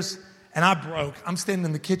upstairs, and I broke. I'm standing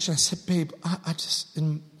in the kitchen. I said, babe,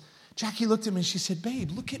 and Jackie looked at me, and she said,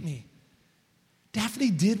 babe, look at me.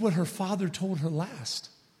 Daphne did what her father told her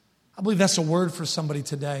last. I believe that's a word for somebody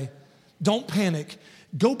today. Don't panic.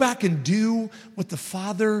 Go back and do what the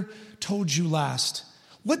Father told you last.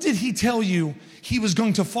 What did he tell you he was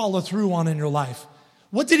going to follow through on in your life?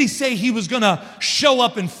 What did he say he was going to show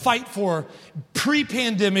up and fight for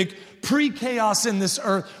pre-pandemic, pre-chaos in this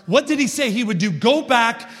earth? What did he say he would do? Go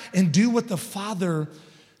back and do what the Father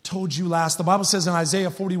told you last. The Bible says in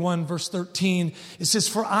Isaiah 41, verse 13, it says,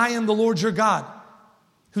 for I am the Lord your God,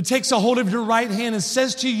 who takes a hold of your right hand and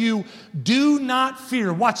says to you, do not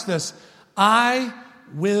fear. Watch this. I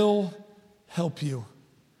will help you.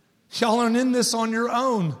 Y'all aren't in this on your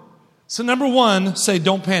own. So number 1, say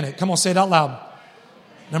don't panic. Come on, say it out loud.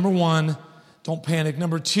 Number 1, don't panic.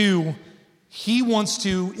 Number 2, he wants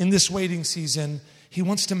to, in this waiting season, he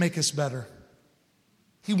wants to make us better.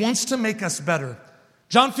 He wants to make us better.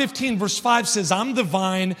 John 15, verse 5 says, I'm the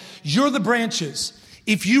vine, you're the branches.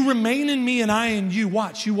 If you remain in me and I in you,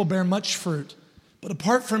 watch, you will bear much fruit. But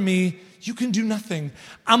apart from me, you can do nothing.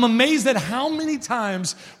 I'm amazed at how many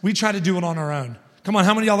times we try to do it on our own. Come on,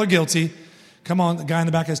 how many of y'all are guilty? Come on, the guy in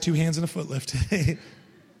the back has 2 hands and a foot lifted.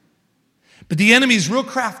 But the enemy's real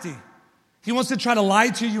crafty. He wants to try to lie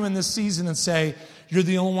to you in this season and say, you're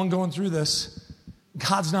the only one going through this.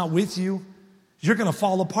 God's not with you. You're going to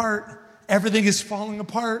fall apart. Everything is falling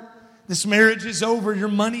apart. This marriage is over. Your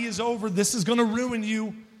money is over. This is going to ruin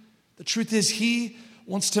you. The truth is, he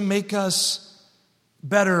wants to make us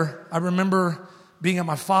better. I remember being at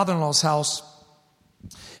my father-in-law's house,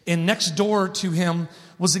 and next door to him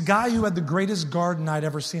was a guy who had the greatest garden I'd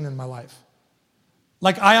ever seen in my life.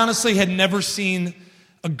 Like, I honestly had never seen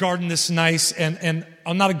a garden this nice, and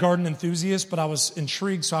I'm not a garden enthusiast, but I was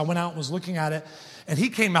intrigued, so I went out and was looking at it, and he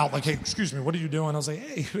came out like, hey, excuse me, what are you doing? I was like,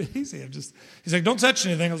 hey, easy. He's like, don't touch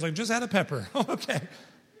anything. I was like, just add a pepper. Okay.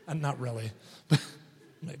 Not really, but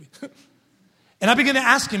maybe. And I began to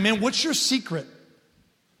ask him, man, what's your secret?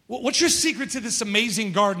 What's your secret to this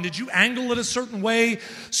amazing garden? Did you angle it a certain way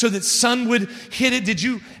so that sun would hit it? Did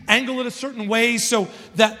you angle it a certain way so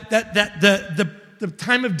that the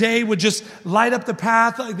time of day would just light up the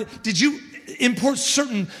path? Did you import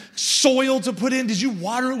certain soil to put in? Did you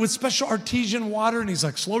water it with special artesian water? And he's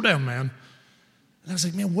like, slow down, man. And I was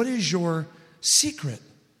like, man, what is your secret?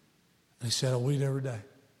 And he said, I weed every day.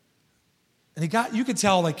 And you could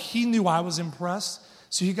tell, like, he knew I was impressed.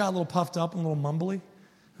 So he got a little puffed up and a little mumbly.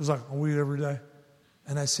 He was like, I weed every day.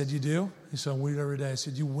 And I said, you do? He said, I weed every day. I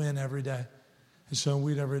said, you win every day. He said, I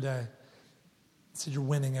weed every day. I said, you're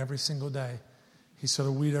winning every single day. He said, I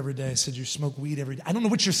weed every day. I said, you smoke weed every day. I don't know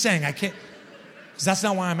what you're saying. I can't, because that's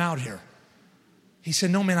not why I'm out here. He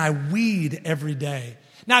said, no, man, I weed every day.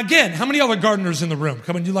 Now, again, how many other gardeners in the room?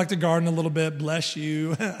 Come on, you like to garden a little bit? Bless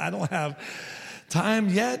you. I don't have time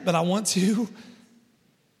yet, but I want to.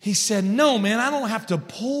 He said, no, man, I don't have to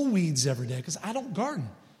pull weeds every day because I don't garden.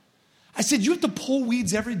 I said, you have to pull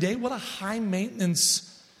weeds every day? What a high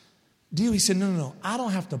maintenance deal. He said, no, I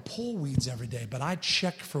don't have to pull weeds every day, but I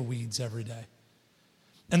check for weeds every day.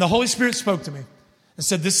 And the Holy Spirit spoke to me and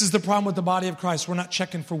said, this is the problem with the body of Christ. We're not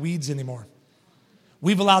checking for weeds anymore.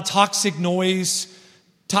 We've allowed toxic noise,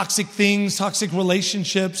 toxic things, toxic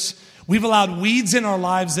relationships. We've allowed weeds in our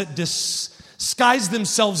lives that disguise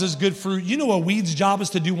themselves as good fruit. You know a weed's job is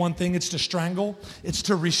to do one thing. It's to strangle. It's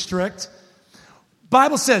to restrict.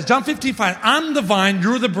 Bible says, John 15:5, I'm the vine,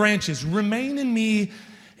 you're the branches. Remain in me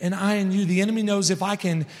and I in you. The enemy knows if I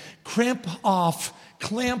can clamp off,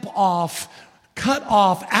 cut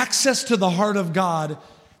off access to the heart of God,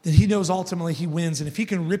 then he knows ultimately he wins. And if he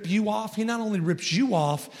can rip you off, he not only rips you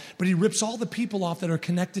off, but he rips all the people off that are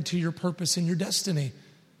connected to your purpose and your destiny.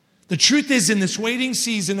 The truth is, in this waiting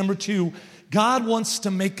season, number 2, God wants to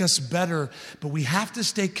make us better, but we have to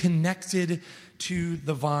stay connected to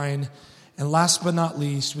the vine. And last but not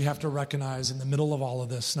least, we have to recognize in the middle of all of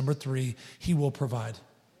this, number 3, he will provide.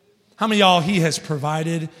 How many of y'all he has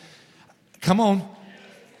provided? Come on.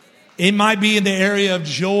 It might be in the area of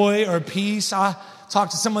joy or peace. I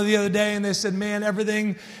talked to someone the other day and they said, man,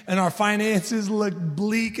 everything in our finances look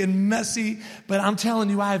bleak and messy. But I'm telling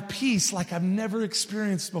you, I have peace like I've never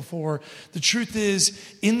experienced before. The truth is,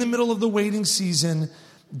 in the middle of the waiting season,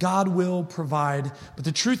 God will provide. But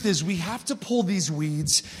the truth is, we have to pull these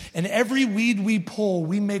weeds. And every weed we pull,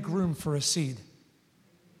 we make room for a seed.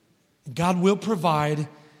 God will provide,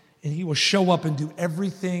 and he will show up and do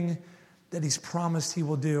everything that he's promised he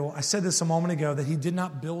will do. I said this a moment ago, that he did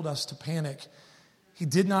not build us to panic. He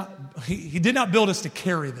did not build us to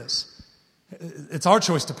carry this. It's our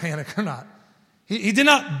choice to panic or not. He did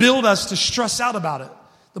not build us to stress out about it.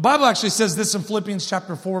 The Bible actually says this in Philippians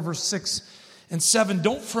chapter 4, verse 6 and 7.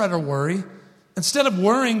 Don't fret or worry. Instead of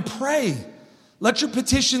worrying, pray. Let your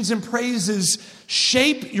petitions and praises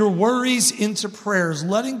shape your worries into prayers,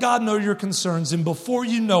 letting God know your concerns. And before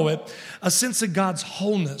you know it, a sense of God's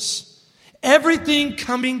wholeness. Everything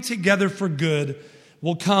coming together for good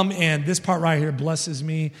will come, and this part right here blesses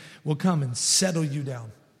me, will come and settle you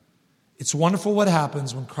down. It's wonderful what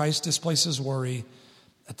happens when Christ displaces worry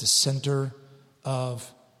at the center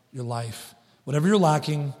of your life. Whatever you're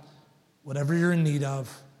lacking, whatever you're in need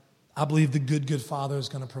of, I believe the good Father is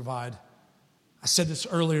going to provide. I said this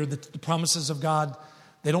earlier, that the promises of God,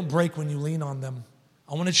 they don't break when you lean on them.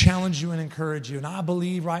 I want to challenge you and encourage you. And I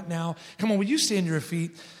believe right now, come on, will you stand to your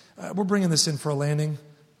feet? We're bringing this in for a landing.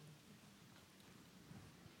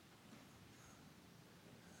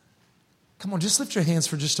 Come on, just lift your hands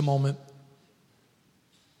for just a moment.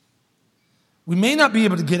 We may not be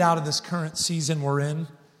able to get out of this current season we're in,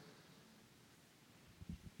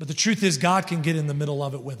 but the truth is God can get in the middle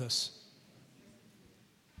of it with us.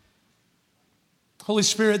 Holy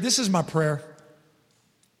Spirit, this is my prayer.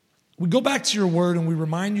 We go back to your word and we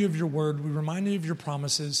remind you of your word. We remind you of your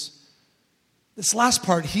promises. This last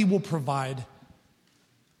part, he will provide.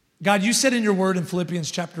 God, you said in your word in Philippians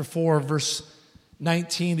chapter 4, verse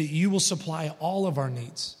 19, that you will supply all of our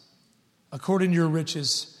needs according to your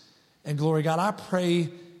riches and glory. God, I pray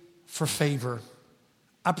for favor.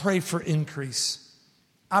 I pray for increase.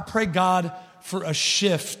 I pray, God, for a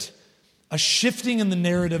shifting in the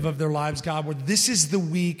narrative of their lives, God, where this is the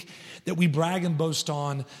week that we brag and boast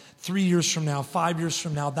on 3 years from now, 5 years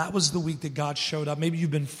from now. That was the week that God showed up. Maybe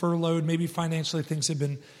you've been furloughed. Maybe financially things have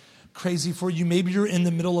been crazy for you. Maybe you're in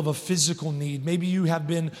the middle of a physical need. Maybe you have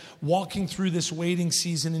been walking through this waiting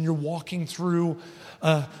season and you're walking through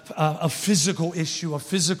a physical issue, a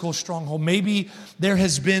physical stronghold. Maybe there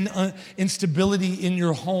has been instability in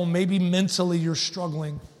your home. Maybe mentally you're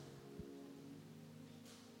struggling.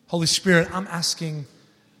 Holy Spirit, I'm asking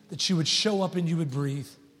that you would show up and you would breathe.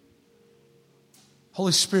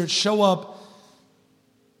 Holy Spirit, show up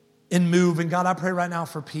and move. And God, I pray right now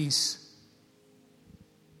for peace.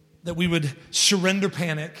 That we would surrender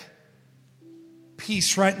panic.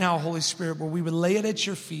 Peace right now, Holy Spirit, where we would lay it at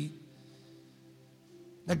your feet.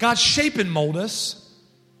 That God, shape and mold us.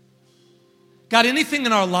 God, anything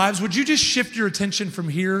in our lives, would you just shift your attention from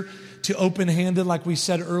here to open-handed like we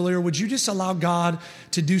said earlier? Would you just allow God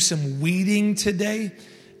to do some weeding today?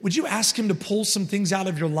 Would you ask him to pull some things out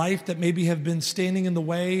of your life that maybe have been standing in the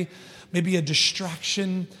way, maybe a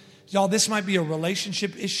distraction? Y'all, this might be a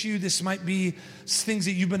relationship issue. This might be things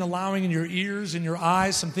that you've been allowing in your ears and your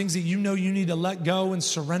eyes, some things that you know you need to let go and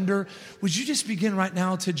surrender. Would you just begin right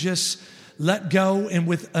now to just let go, and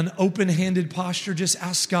with an open-handed posture, just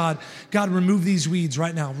ask God, God, remove these weeds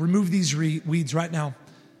right now. Remove these weeds right now.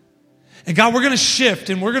 And God, we're going to shift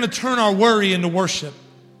and we're going to turn our worry into worship.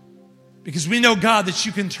 Because we know, God, that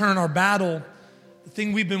you can turn our battle, the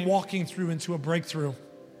thing we've been walking through, into a breakthrough.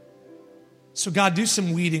 So God, do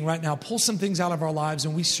some weeding right now. Pull some things out of our lives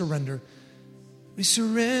and we surrender. We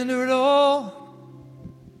surrender it all.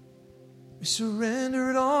 We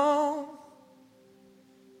surrender it all.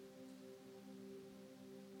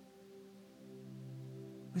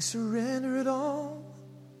 We surrender it all.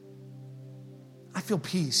 I feel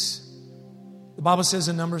peace. The Bible says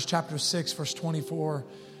in Numbers chapter 6, verse 24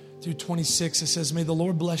 through 26, it says, may the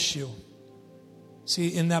Lord bless you. See,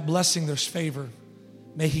 in that blessing, there's favor.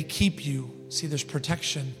 May he keep you. See, there's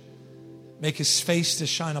protection. Make his face to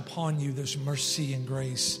shine upon you. There's mercy and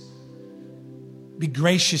grace. Be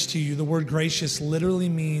gracious to you. The word gracious literally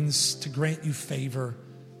means to grant you favor.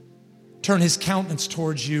 Turn his countenance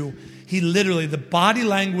towards you. He literally, the body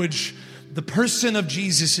language, the person of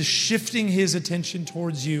Jesus is shifting his attention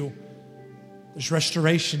towards you. There's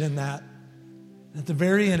restoration in that. And at the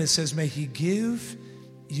very end, it says, may he give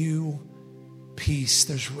you peace.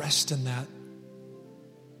 There's rest in that.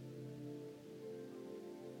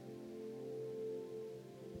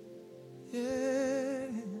 Yeah.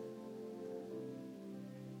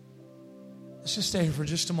 Let's just stay here for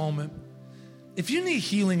just a moment. If you need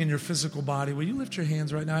healing in your physical body, will you lift your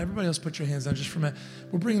hands right now? Everybody else put your hands down just for a minute.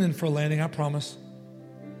 We're bringing in for a landing, I promise.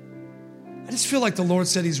 I just feel like the Lord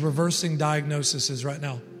said he's reversing diagnoses right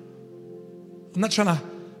now. I'm not trying to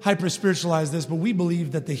hyper-spiritualize this, but we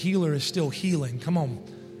believe that the healer is still healing. Come on.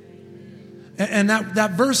 And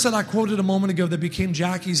that verse that I quoted a moment ago that became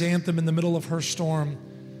Jackie's anthem in the middle of her storm,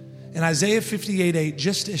 in Isaiah 58:8,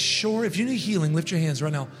 just as sure, if you need healing, lift your hands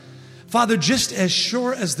right now. Father, just as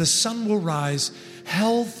sure as the sun will rise,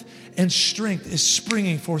 health and strength is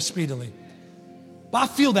springing forth speedily. But I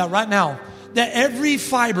feel that right now, that every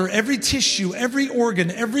fiber, every tissue, every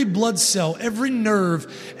organ, every blood cell, every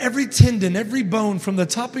nerve, every tendon, every bone from the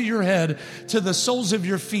top of your head to the soles of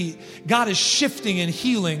your feet, God is shifting and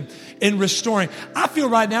healing and restoring. I feel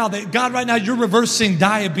right now that God, right now, you're reversing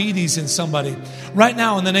diabetes in somebody. Right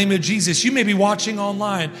now, in the name of Jesus, you may be watching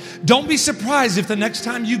online. Don't be surprised if the next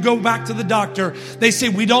time you go back to the doctor, they say,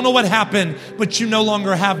 we don't know what happened, but you no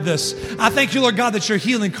longer have this. I thank you, Lord God, that you're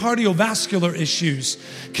healing cardiovascular issues,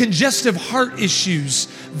 congestive heart issues.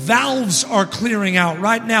 Valves are clearing out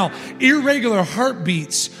right now. Irregular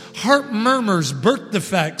heartbeats, heart murmurs, birth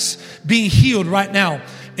defects being healed right now.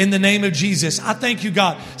 In the name of Jesus, I thank you,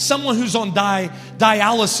 God. Someone who's on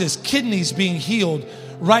dialysis, kidneys being healed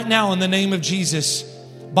right now in the name of Jesus.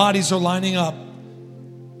 Bodies are lining up.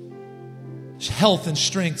 Health and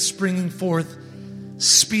strength springing forth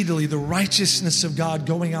speedily. The righteousness of God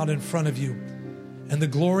going out in front of you. And the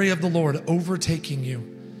glory of the Lord overtaking you.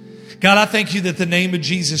 God, I thank you that the name of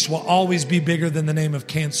Jesus will always be bigger than the name of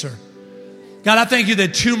cancer. God, I thank you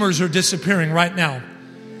that tumors are disappearing right now.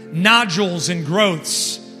 Nodules and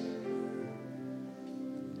growths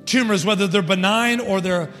tumors, whether they're benign or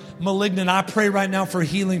they're malignant, I pray right now for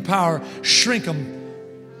healing power. Shrink them,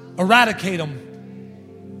 eradicate them.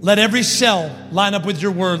 Let every cell line up with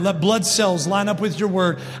your word. Let blood cells line up with your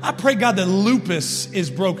word. I pray, God, that lupus is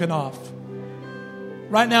broken off.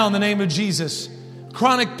 Right now, in the name of Jesus.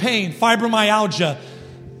 Chronic pain, fibromyalgia,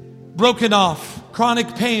 broken off.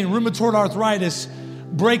 Chronic pain, rheumatoid arthritis,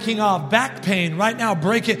 breaking off. Back pain, right now,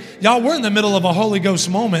 break it. Y'all, we're in the middle of a Holy Ghost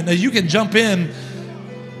moment. Now, you can jump in.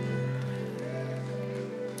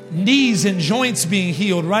 Knees and joints being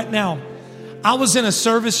healed right now. I was in a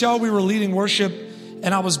service, y'all. We were leading worship,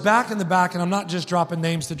 and I was back in the back, and I'm not just dropping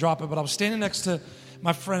names to drop it, but I was standing next to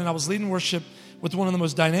my friend, and I was leading worship with one of the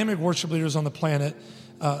most dynamic worship leaders on the planet,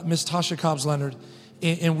 Miss Tasha Cobbs-Leonard,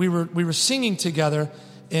 and we were singing together,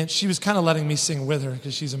 and she was kind of letting me sing with her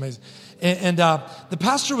because she's amazing. And the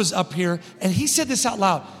pastor was up here, and he said this out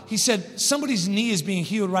loud. He said, somebody's knee is being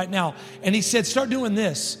healed right now. And he said, start doing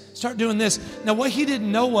this. Start doing this. Now, what he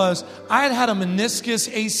didn't know was I had a meniscus,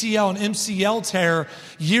 ACL, and MCL tear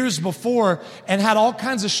years before and had all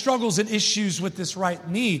kinds of struggles and issues with this right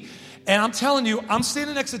knee. And I'm telling you, I'm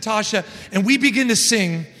standing next to Tasha, and we begin to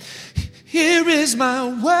sing, here is my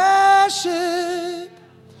worship,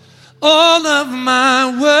 all of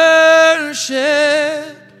my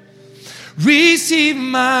worship. Receive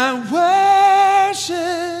my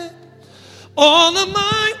worship, all of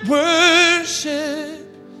my worship.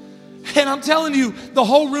 And I'm telling you, the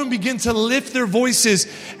whole room began to lift their voices.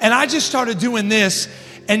 And I just started doing this.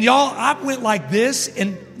 And y'all, I went like this,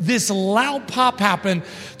 and this loud pop happened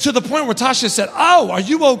to the point where Tasha said, oh, are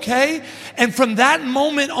you okay? And from that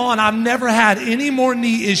moment on, I've never had any more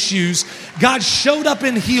knee issues. God showed up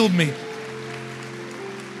and healed me.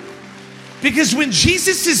 Because when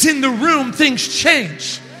Jesus is in the room, things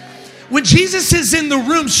change. When Jesus is in the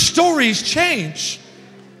room, stories change.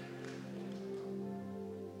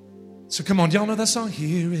 So come on, do y'all know that song?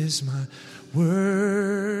 Here is my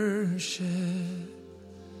worship,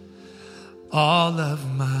 all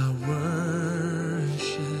of my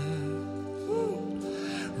worship.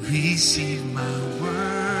 Receive my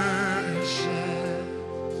worship,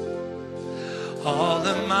 all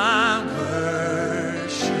of my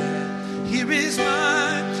worship. Here is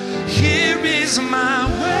my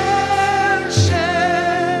worship,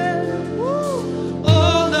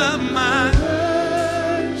 all of my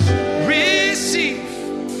worship.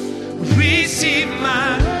 Receive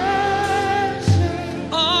my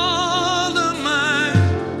worship, all of my.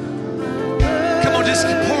 Come on, just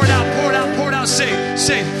pour it out, pour it out, pour it out.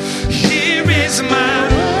 Say, here is my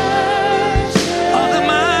worship, all of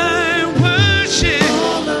my worship.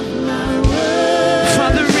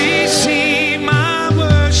 Father, receive my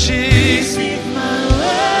worship. Receive my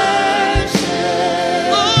worship.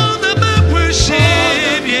 All of my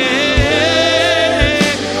worship, yeah.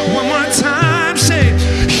 One more time, say,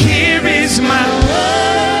 here is my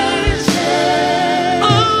worship.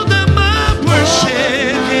 All of my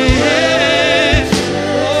worship, yeah.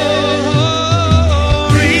 Oh,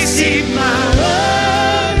 receive my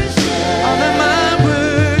worship. All of my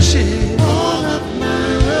worship. All of my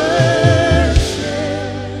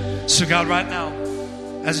worship. So God, right now,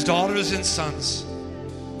 as daughters and sons,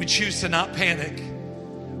 we choose to not panic.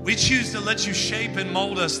 We choose to let you shape and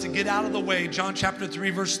mold us to get out of the way. John chapter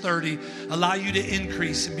 3, verse 30, allow you to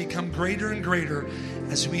increase and become greater and greater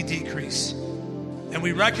as we decrease. And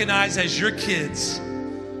we recognize as your kids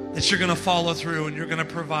that you're going to follow through and you're going to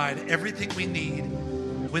provide everything we need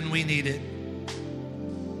when we need it.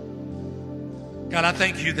 God, I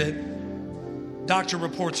thank you that doctor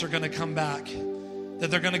reports are going to come back, that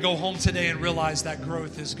they're going to go home today and realize that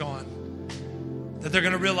growth is gone, that they're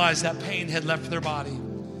going to realize that pain had left their body,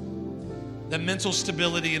 that mental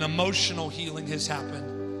stability and emotional healing has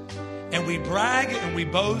happened. And we brag and we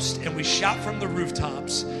boast and we shout from the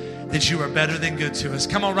rooftops that you are better than good to us.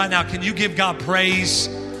 Come on right now, can you give God praise?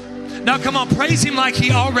 Now come on, praise Him like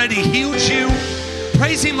He already healed you.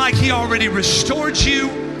 Praise Him like He already restored you.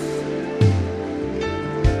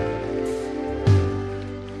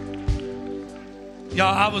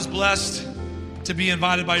 Y'all, I was blessed to be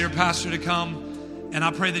invited by your pastor to come, and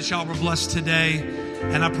I pray that y'all were blessed today,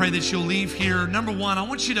 and I pray that you'll leave here. Number one, I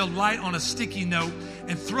want you to write on a sticky note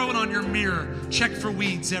and throw it on your mirror. Check for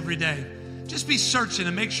weeds every day. Just be searching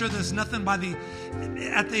and make sure there's nothing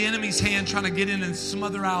at the enemy's hand trying to get in and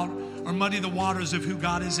smother out or muddy the waters of who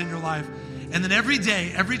God is in your life. And then every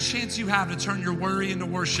day, every chance you have to turn your worry into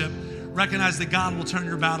worship, recognize that God will turn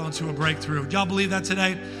your battle into a breakthrough. Y'all believe that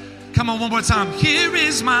today? Come on, one more time. Here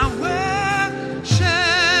is my worship.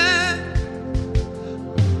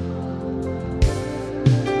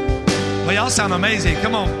 Well, y'all sound amazing.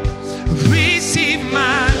 Come on. Receive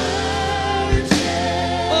my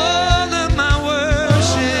all of my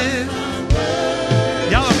worship.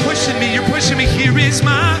 Y'all are pushing me. You're pushing me. Here is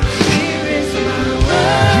my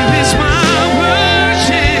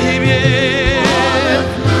worship. Yeah.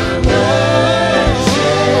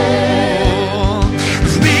 Oh,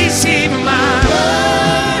 receive my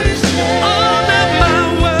all of my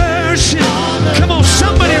worship. Come on,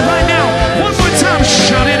 somebody right now. One more time,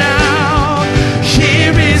 shout it out.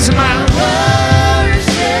 Here is my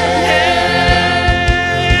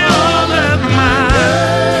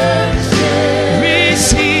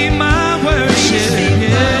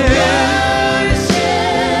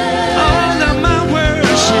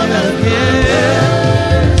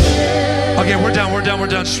we're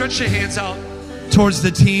done. Stretch your hands out towards the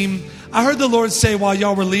team. I heard the Lord say while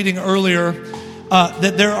y'all were leading earlier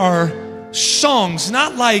that there are songs,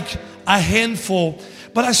 not like a handful,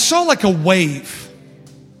 but I saw like a wave.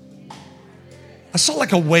 I saw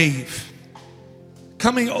like a wave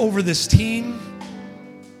coming over this team,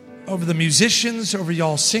 over the musicians, over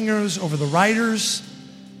y'all singers, over the writers.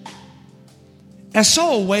 I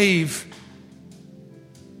saw a wave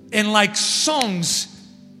and like songs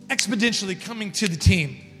exponentially coming to the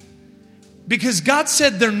team, because God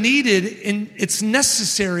said they're needed and it's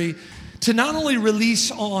necessary to not only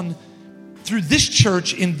release on through this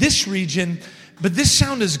church in this region, but this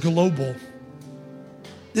sound is global.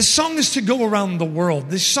 This song is to go around the world.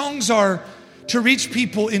 These songs are to reach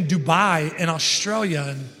people in Dubai and Australia.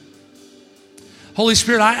 And Holy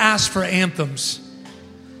Spirit, I ask for anthems,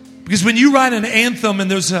 because when you write an anthem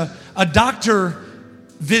and there's a doctor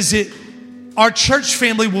visit, our church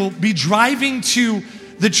family will be driving to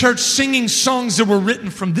the church singing songs that were written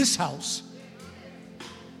from this house.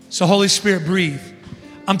 So Holy Spirit, breathe.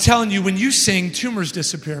 I'm telling you, when you sing, tumors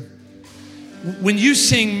disappear. When you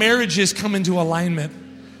sing, marriages come into alignment.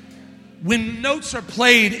 When notes are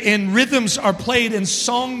played and rhythms are played and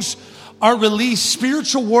songs are released,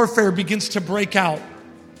 spiritual warfare begins to break out.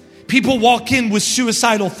 People walk in with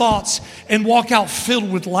suicidal thoughts and walk out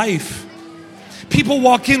filled with life. People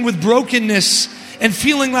walk in with brokenness and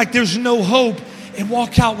feeling like there's no hope and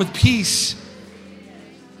walk out with peace.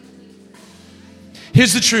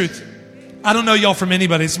 Here's the truth. I don't know y'all from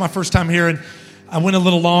anybody. It's my first time here and I went a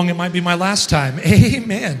little long. It might be my last time.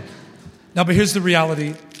 Amen. Now, but here's the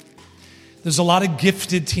reality. There's a lot of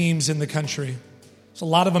gifted teams in the country. There's a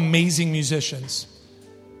lot of amazing musicians.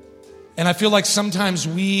 And I feel like sometimes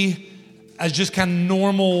we, as just kind of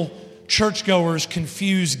normal churchgoers,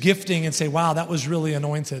 confuse gifting and say, wow, that was really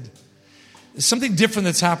anointed. There's something different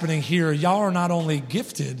that's happening here. Y'all are not only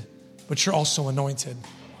gifted, but you're also anointed.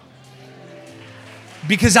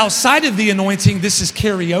 Because outside of the anointing, this is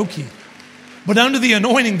karaoke. But under the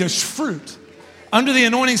anointing, there's fruit. Under the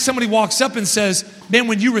anointing, somebody walks up and says, man,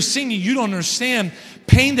 when you were singing, you don't understand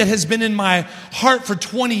pain that has been in my heart for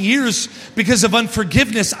 20 years because of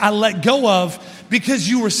unforgiveness I let go of because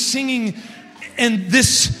you were singing, and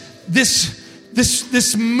this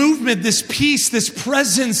movement, this peace, this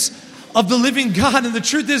presence of the living God. And the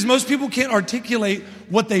truth is, most people can't articulate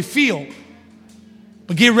what they feel.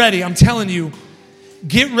 But get ready, I'm telling you,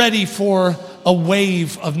 get ready for a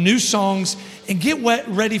wave of new songs, and get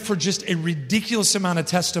ready for just a ridiculous amount of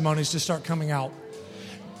testimonies to start coming out.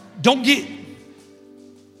 Don't get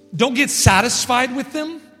satisfied with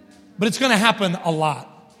them, but it's going to happen a lot.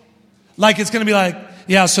 Like it's going to be like,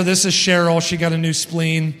 yeah, so this is Cheryl. She got a new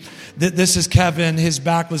spleen. This is Kevin. His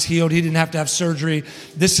back was healed. He didn't have to have surgery.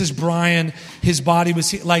 This is Brian. His body was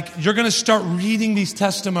healed. Like, you're going to start reading these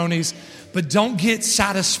testimonies, but don't get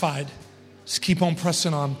satisfied. Just keep on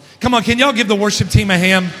pressing on. Come on, can y'all give the worship team a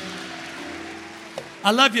hand?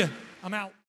 I love you. I'm out.